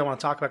couple of these I want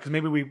to talk about because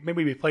maybe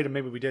we played them,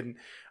 maybe we didn't.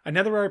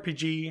 Another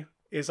RPG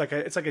is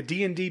it's like a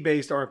D&D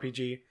based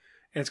RPG,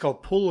 and it's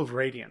called Pool of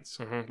Radiance.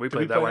 We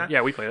played that one.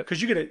 Yeah, we played it.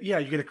 Because you get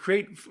to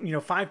create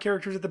 5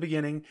 characters at the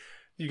beginning.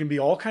 You can be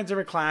all kinds of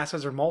different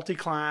classes or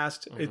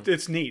multi-classed.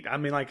 It's neat. I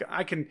mean, like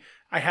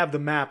I have the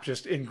map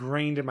just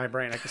ingrained in my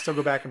brain. I can still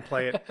go back and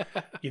play it.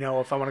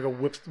 If I want to go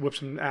whip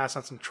some ass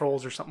on some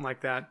trolls or something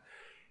like that.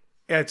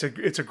 Yeah,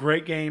 it's a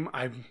great game.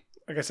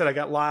 Like I said, I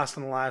got lost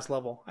in the last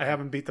level. I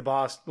haven't beat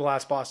the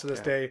last boss to this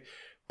day,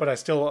 but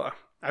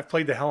I've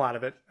played the hell out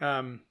of it.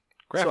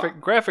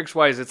 Graphics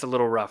wise, it's a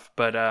little rough,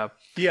 but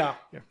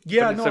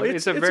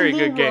it's a very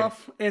good game.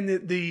 Rough, and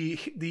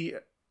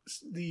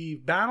the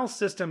battle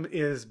system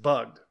is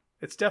bugged.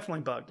 It's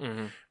definitely bugged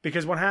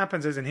because what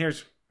happens is, and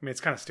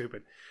it's kind of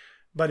stupid,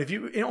 but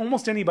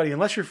almost anybody,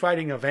 unless you're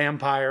fighting a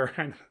vampire,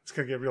 it's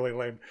gonna get really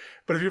lame.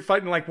 But if you're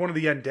fighting like one of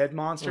the undead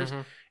monsters,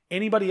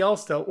 anybody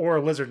else though, or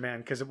a lizard man,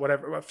 because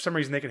for some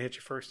reason they can hit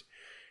you first.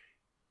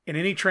 In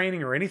any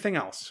training or anything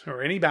else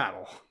or any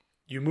battle,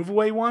 you move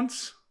away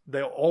once,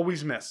 they'll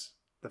always miss.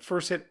 The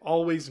first hit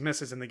always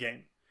misses in the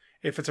game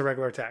if it's a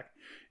regular attack.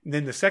 And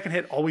then the second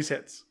hit always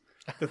hits.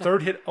 The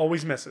third hit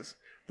always misses.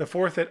 The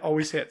fourth hit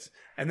always hits.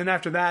 And then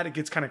after that, it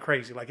gets kind of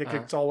crazy. Like it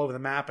gets all over the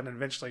map, and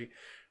eventually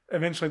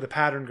the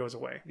pattern goes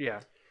away. Yeah.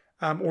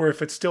 Or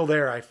if it's still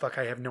there, I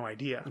have no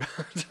idea.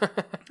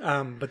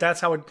 But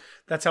that's how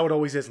it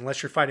always is.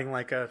 Unless you're fighting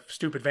like a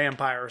stupid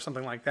vampire or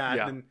something like that,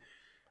 then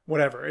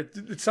whatever.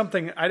 It's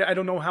something I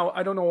don't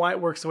know why it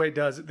works the way it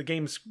does. The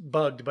game's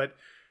bugged, but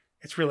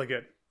it's really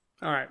good.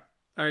 All right.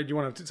 Do you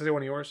want to say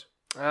one of yours?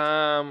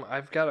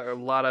 I've got a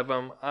lot of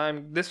them.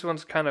 This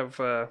one's kind of,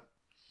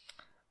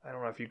 I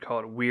don't know if you'd call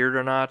it weird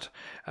or not.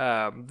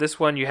 This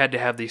one, you had to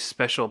have the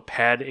special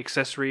pad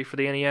accessory for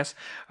the NES.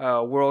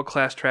 World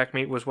Class Track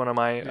Meet was one of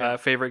my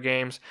favorite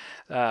games.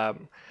 I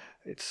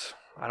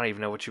don't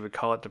even know what you would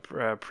call it,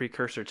 the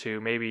precursor to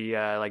maybe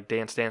like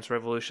Dance Dance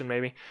Revolution.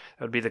 Maybe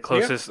that would be the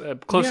closest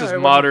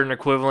modern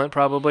equivalent,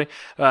 probably.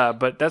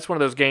 But that's one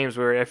of those games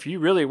where if you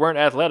really weren't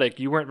athletic,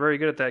 you weren't very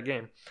good at that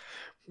game.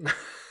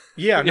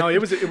 Yeah, no, it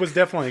was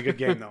definitely a good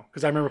game though,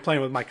 because I remember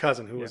playing with my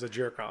cousin who was a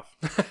jerk off.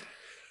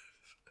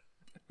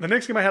 The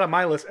next game I had on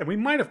my list, and we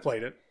might have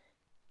played it,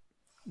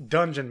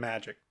 Dungeon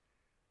Magic.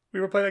 We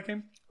ever play that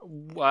game?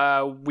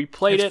 We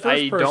played It's it. I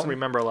first person. don't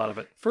remember a lot of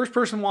it. First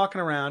person walking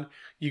around.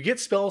 You get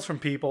spells from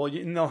people,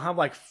 and they'll have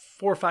like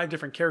 4 or 5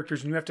 different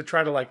characters, and you have to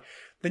try to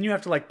then you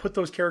have to put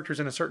those characters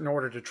in a certain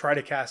order to try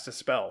to cast a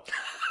spell.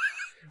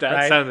 That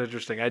right? sounds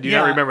interesting. I do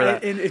not remember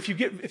that. And if you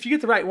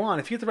get the right one,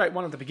 at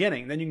the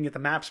beginning, then you can get the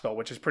map spell,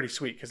 which is pretty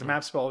sweet because the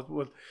map spell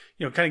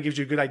kind of gives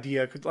you a good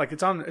idea. Like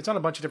it's on a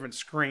bunch of different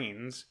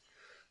screens,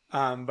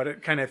 but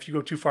it kind of, if you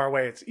go too far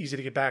away, it's easy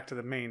to get back to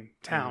the main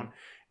town.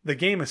 The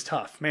game is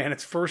tough, man.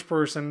 It's first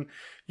person.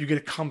 You get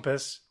a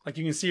compass. Like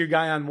you can see your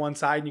guy on one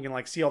side, and you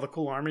can see all the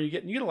cool armor you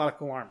get. And you get a lot of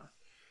cool armor.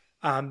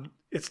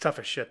 It's tough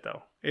as shit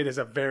though. It is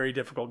a very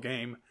difficult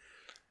game.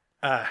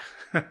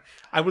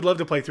 I would love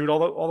to play through it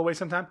all the way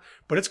sometime,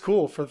 but it's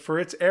cool for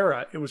its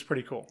era. It was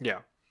pretty cool. Yeah.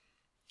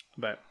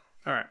 But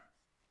all right,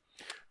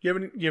 you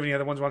have any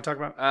other ones you want to talk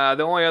about?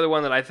 The only other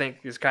one that I think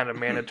is kind of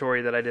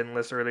mandatory that I didn't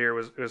list earlier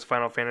was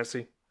Final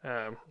Fantasy.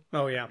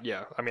 Oh yeah,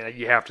 yeah. I mean,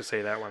 you have to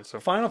say that one. So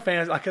Final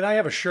Fantasy. Cause I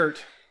have a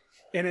shirt,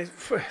 and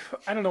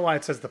I don't know why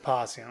it says the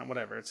posse on it.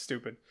 Whatever, it's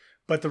stupid.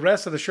 But the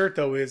rest of the shirt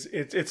though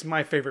it's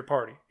my favorite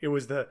party. It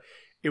was the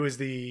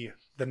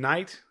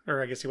knight,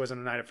 or I guess he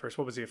wasn't a knight at first.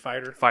 What was he? A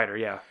fighter? Fighter,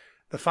 yeah.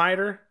 The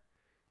fighter,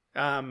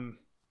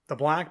 the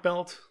black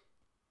belt,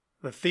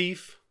 the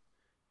thief,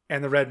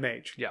 and the red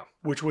mage. Yeah.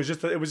 Which was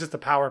just a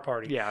power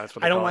party. Yeah, that's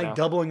what I don't call it like now.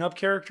 doubling up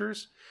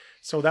characters,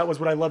 so that was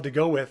what I loved to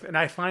go with. And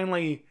I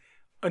finally,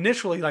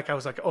 initially, I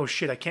was like, oh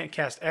shit, I can't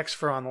cast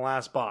X-Fer on the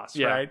last boss,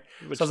 Yeah, right?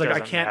 which So I was like, I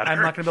doesn't can't. matter.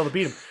 I'm not going to be able to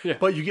beat him. Yeah.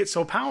 But you get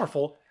so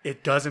powerful,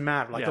 it doesn't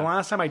matter. Like the Yeah.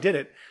 last time I did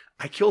it,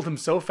 I killed him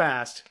so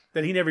fast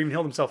that he never even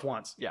healed himself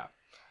once. Yeah.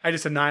 I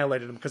just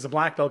annihilated him because the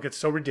black belt gets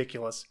so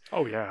ridiculous.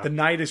 Oh yeah. The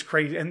knight is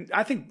crazy, and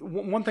I think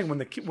one thing when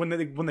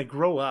they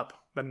grow up,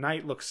 the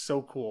knight looks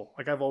so cool.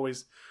 Like I've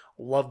always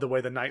loved the way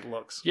the knight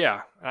looks.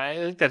 Yeah, I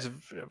think that's.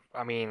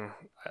 I mean,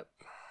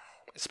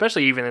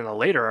 especially even in the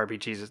later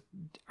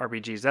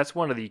RPGs, that's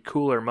one of the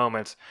cooler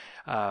moments.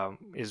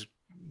 Is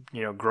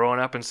growing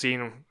up and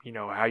seeing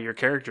how your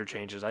character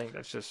changes. I think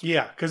that's just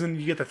Because then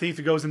you get the thief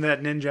that goes into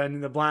that ninja,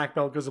 and the black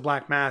belt goes to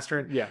black master,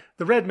 and Yeah.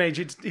 the red mage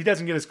he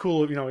doesn't get as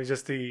cool. He's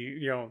just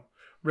the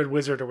red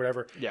wizard or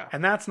whatever. Yeah.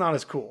 And that's not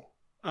as cool.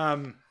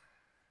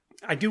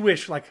 I do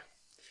wish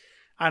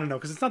I don't know,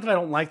 because it's not that I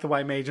don't like the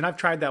white mage, and I've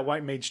tried that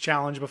white mage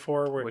challenge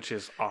before, which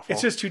is awful.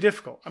 it's just too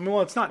difficult. I mean,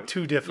 well, it's not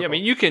too difficult. Yeah, I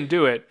mean you can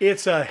do it.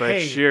 It's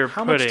you're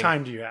how much putting-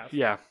 time do you have?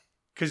 Yeah.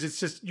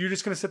 Because you're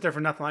just going to sit there for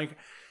nothing. Like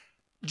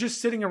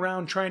just sitting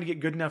around trying to get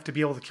good enough to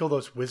be able to kill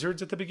those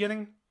wizards at the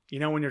beginning.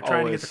 When you're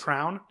trying to get the Always.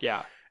 crown,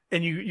 Yeah.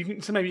 and you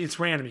can. So maybe it's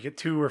random. You get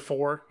 2 or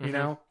 4.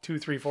 2,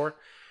 3, 4.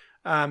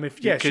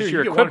 If Because sure,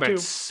 your you get 1 or equipment 2.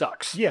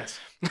 sucks. Yes,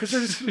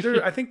 because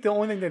they're I think the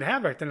only thing they'd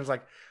have right then is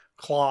like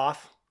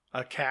cloth,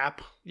 a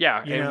cap,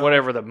 Yeah, You and know,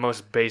 whatever the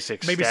most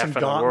basic maybe stuff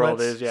some in the world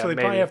gauntlets. is. Yeah, so they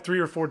maybe. probably have 3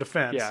 or 4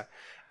 defense. Yeah.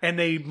 And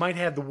they might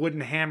have the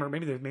wooden hammer.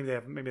 Maybe they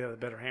have a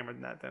better hammer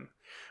than that. Then,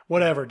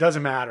 whatever,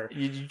 doesn't matter.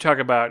 You talk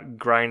about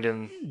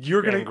grinding.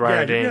 You're gonna and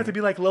grinding. you're gonna have to be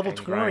like level and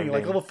 20, like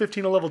grinding. level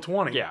 15 to level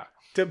 20. Yeah.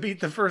 To beat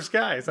the first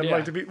guys. I'd Yeah.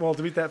 like to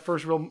beat that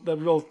first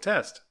real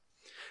test.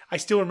 I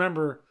still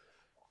remember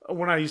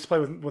when I used to play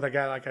with a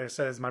guy, like I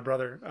said, is my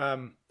brother.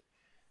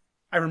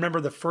 I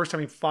remember the first time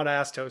he fought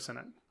Astos in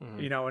it.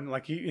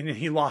 Mm-hmm. And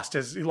he lost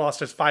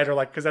his fighter,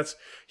 because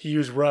he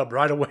used rub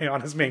right away on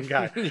his main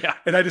guy. Yeah.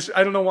 And I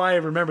don't know why I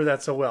remember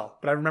that so well,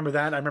 but I remember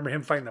that. I remember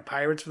him fighting the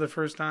pirates for the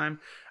first time.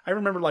 I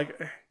remember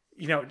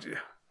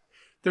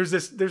there's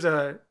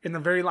in the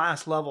very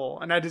last level,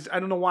 and I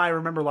don't know why I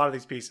remember a lot of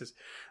these pieces.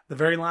 The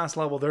very last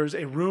level, there's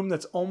a room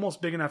that's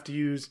almost big enough to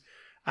use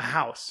a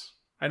house.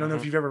 I don't know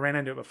if you've ever ran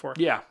into it before.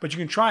 Yeah. But you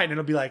can try it and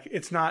it'll be like,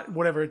 it's not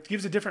whatever. It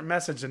gives a different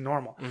message than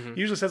normal. It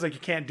usually says you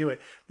can't do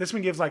it. This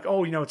one gives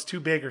it's too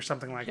big or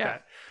something like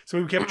that.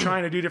 So we kept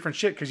trying to do different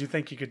shit because you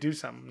think you could do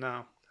something.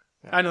 No.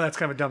 Yeah. I know that's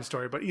kind of a dumb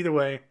story, but either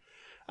way,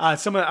 I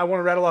want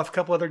to rattle off a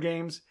couple other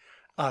games.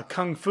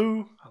 Kung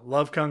Fu. I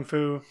love Kung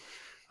Fu.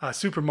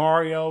 Super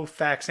Mario,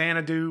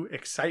 Faxanadu,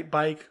 Excite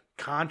Bike,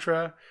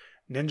 Contra,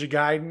 Ninja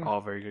Gaiden. All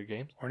very good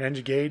games. Or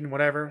Ninja Gaiden,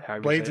 whatever. However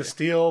you Blades say of it.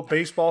 Steel,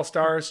 Baseball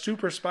Stars,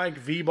 Super Spike,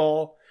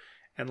 V-Ball,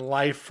 and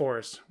Life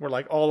Force were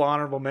all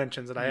honorable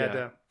mentions that I had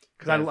to,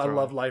 because I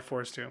love Life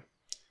Force too.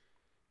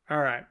 All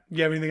right,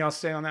 you have anything else to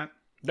say on that?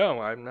 No,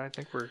 I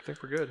think we're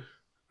good.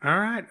 All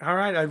right.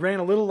 I ran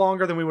a little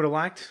longer than we would have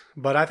liked,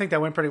 but I think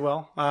that went pretty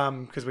well.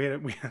 Because we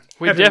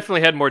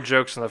definitely had more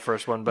jokes in the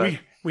first one, but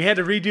we had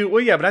to redo.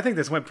 Well, yeah, but I think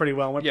this went pretty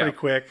well. Went Yeah. pretty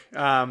quick.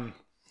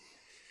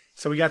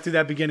 So we got through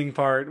that beginning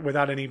part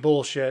without any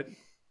bullshit.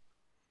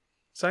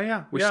 So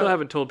yeah, we still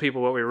haven't told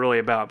people what we're really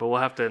about. But we'll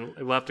have to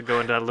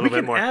go into that a little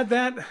bit more.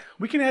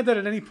 We can add that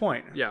at any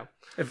point. Yeah,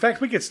 In fact,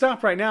 we could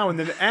stop right now and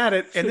then add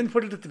it and then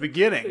put it at the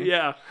beginning.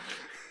 yeah.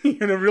 You're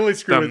gonna really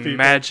screw The with people.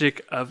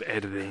 magic of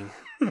editing.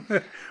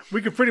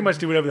 We could pretty much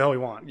do whatever the hell we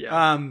want.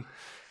 Yeah.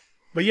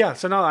 But yeah,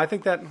 so no, I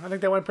think that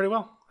went pretty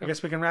well. I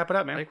guess we can wrap it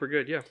up, I man. think we're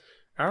good. Yeah.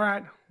 All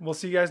right. We'll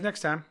see you guys next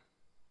time.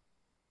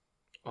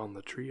 On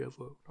the Tree of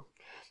Woe.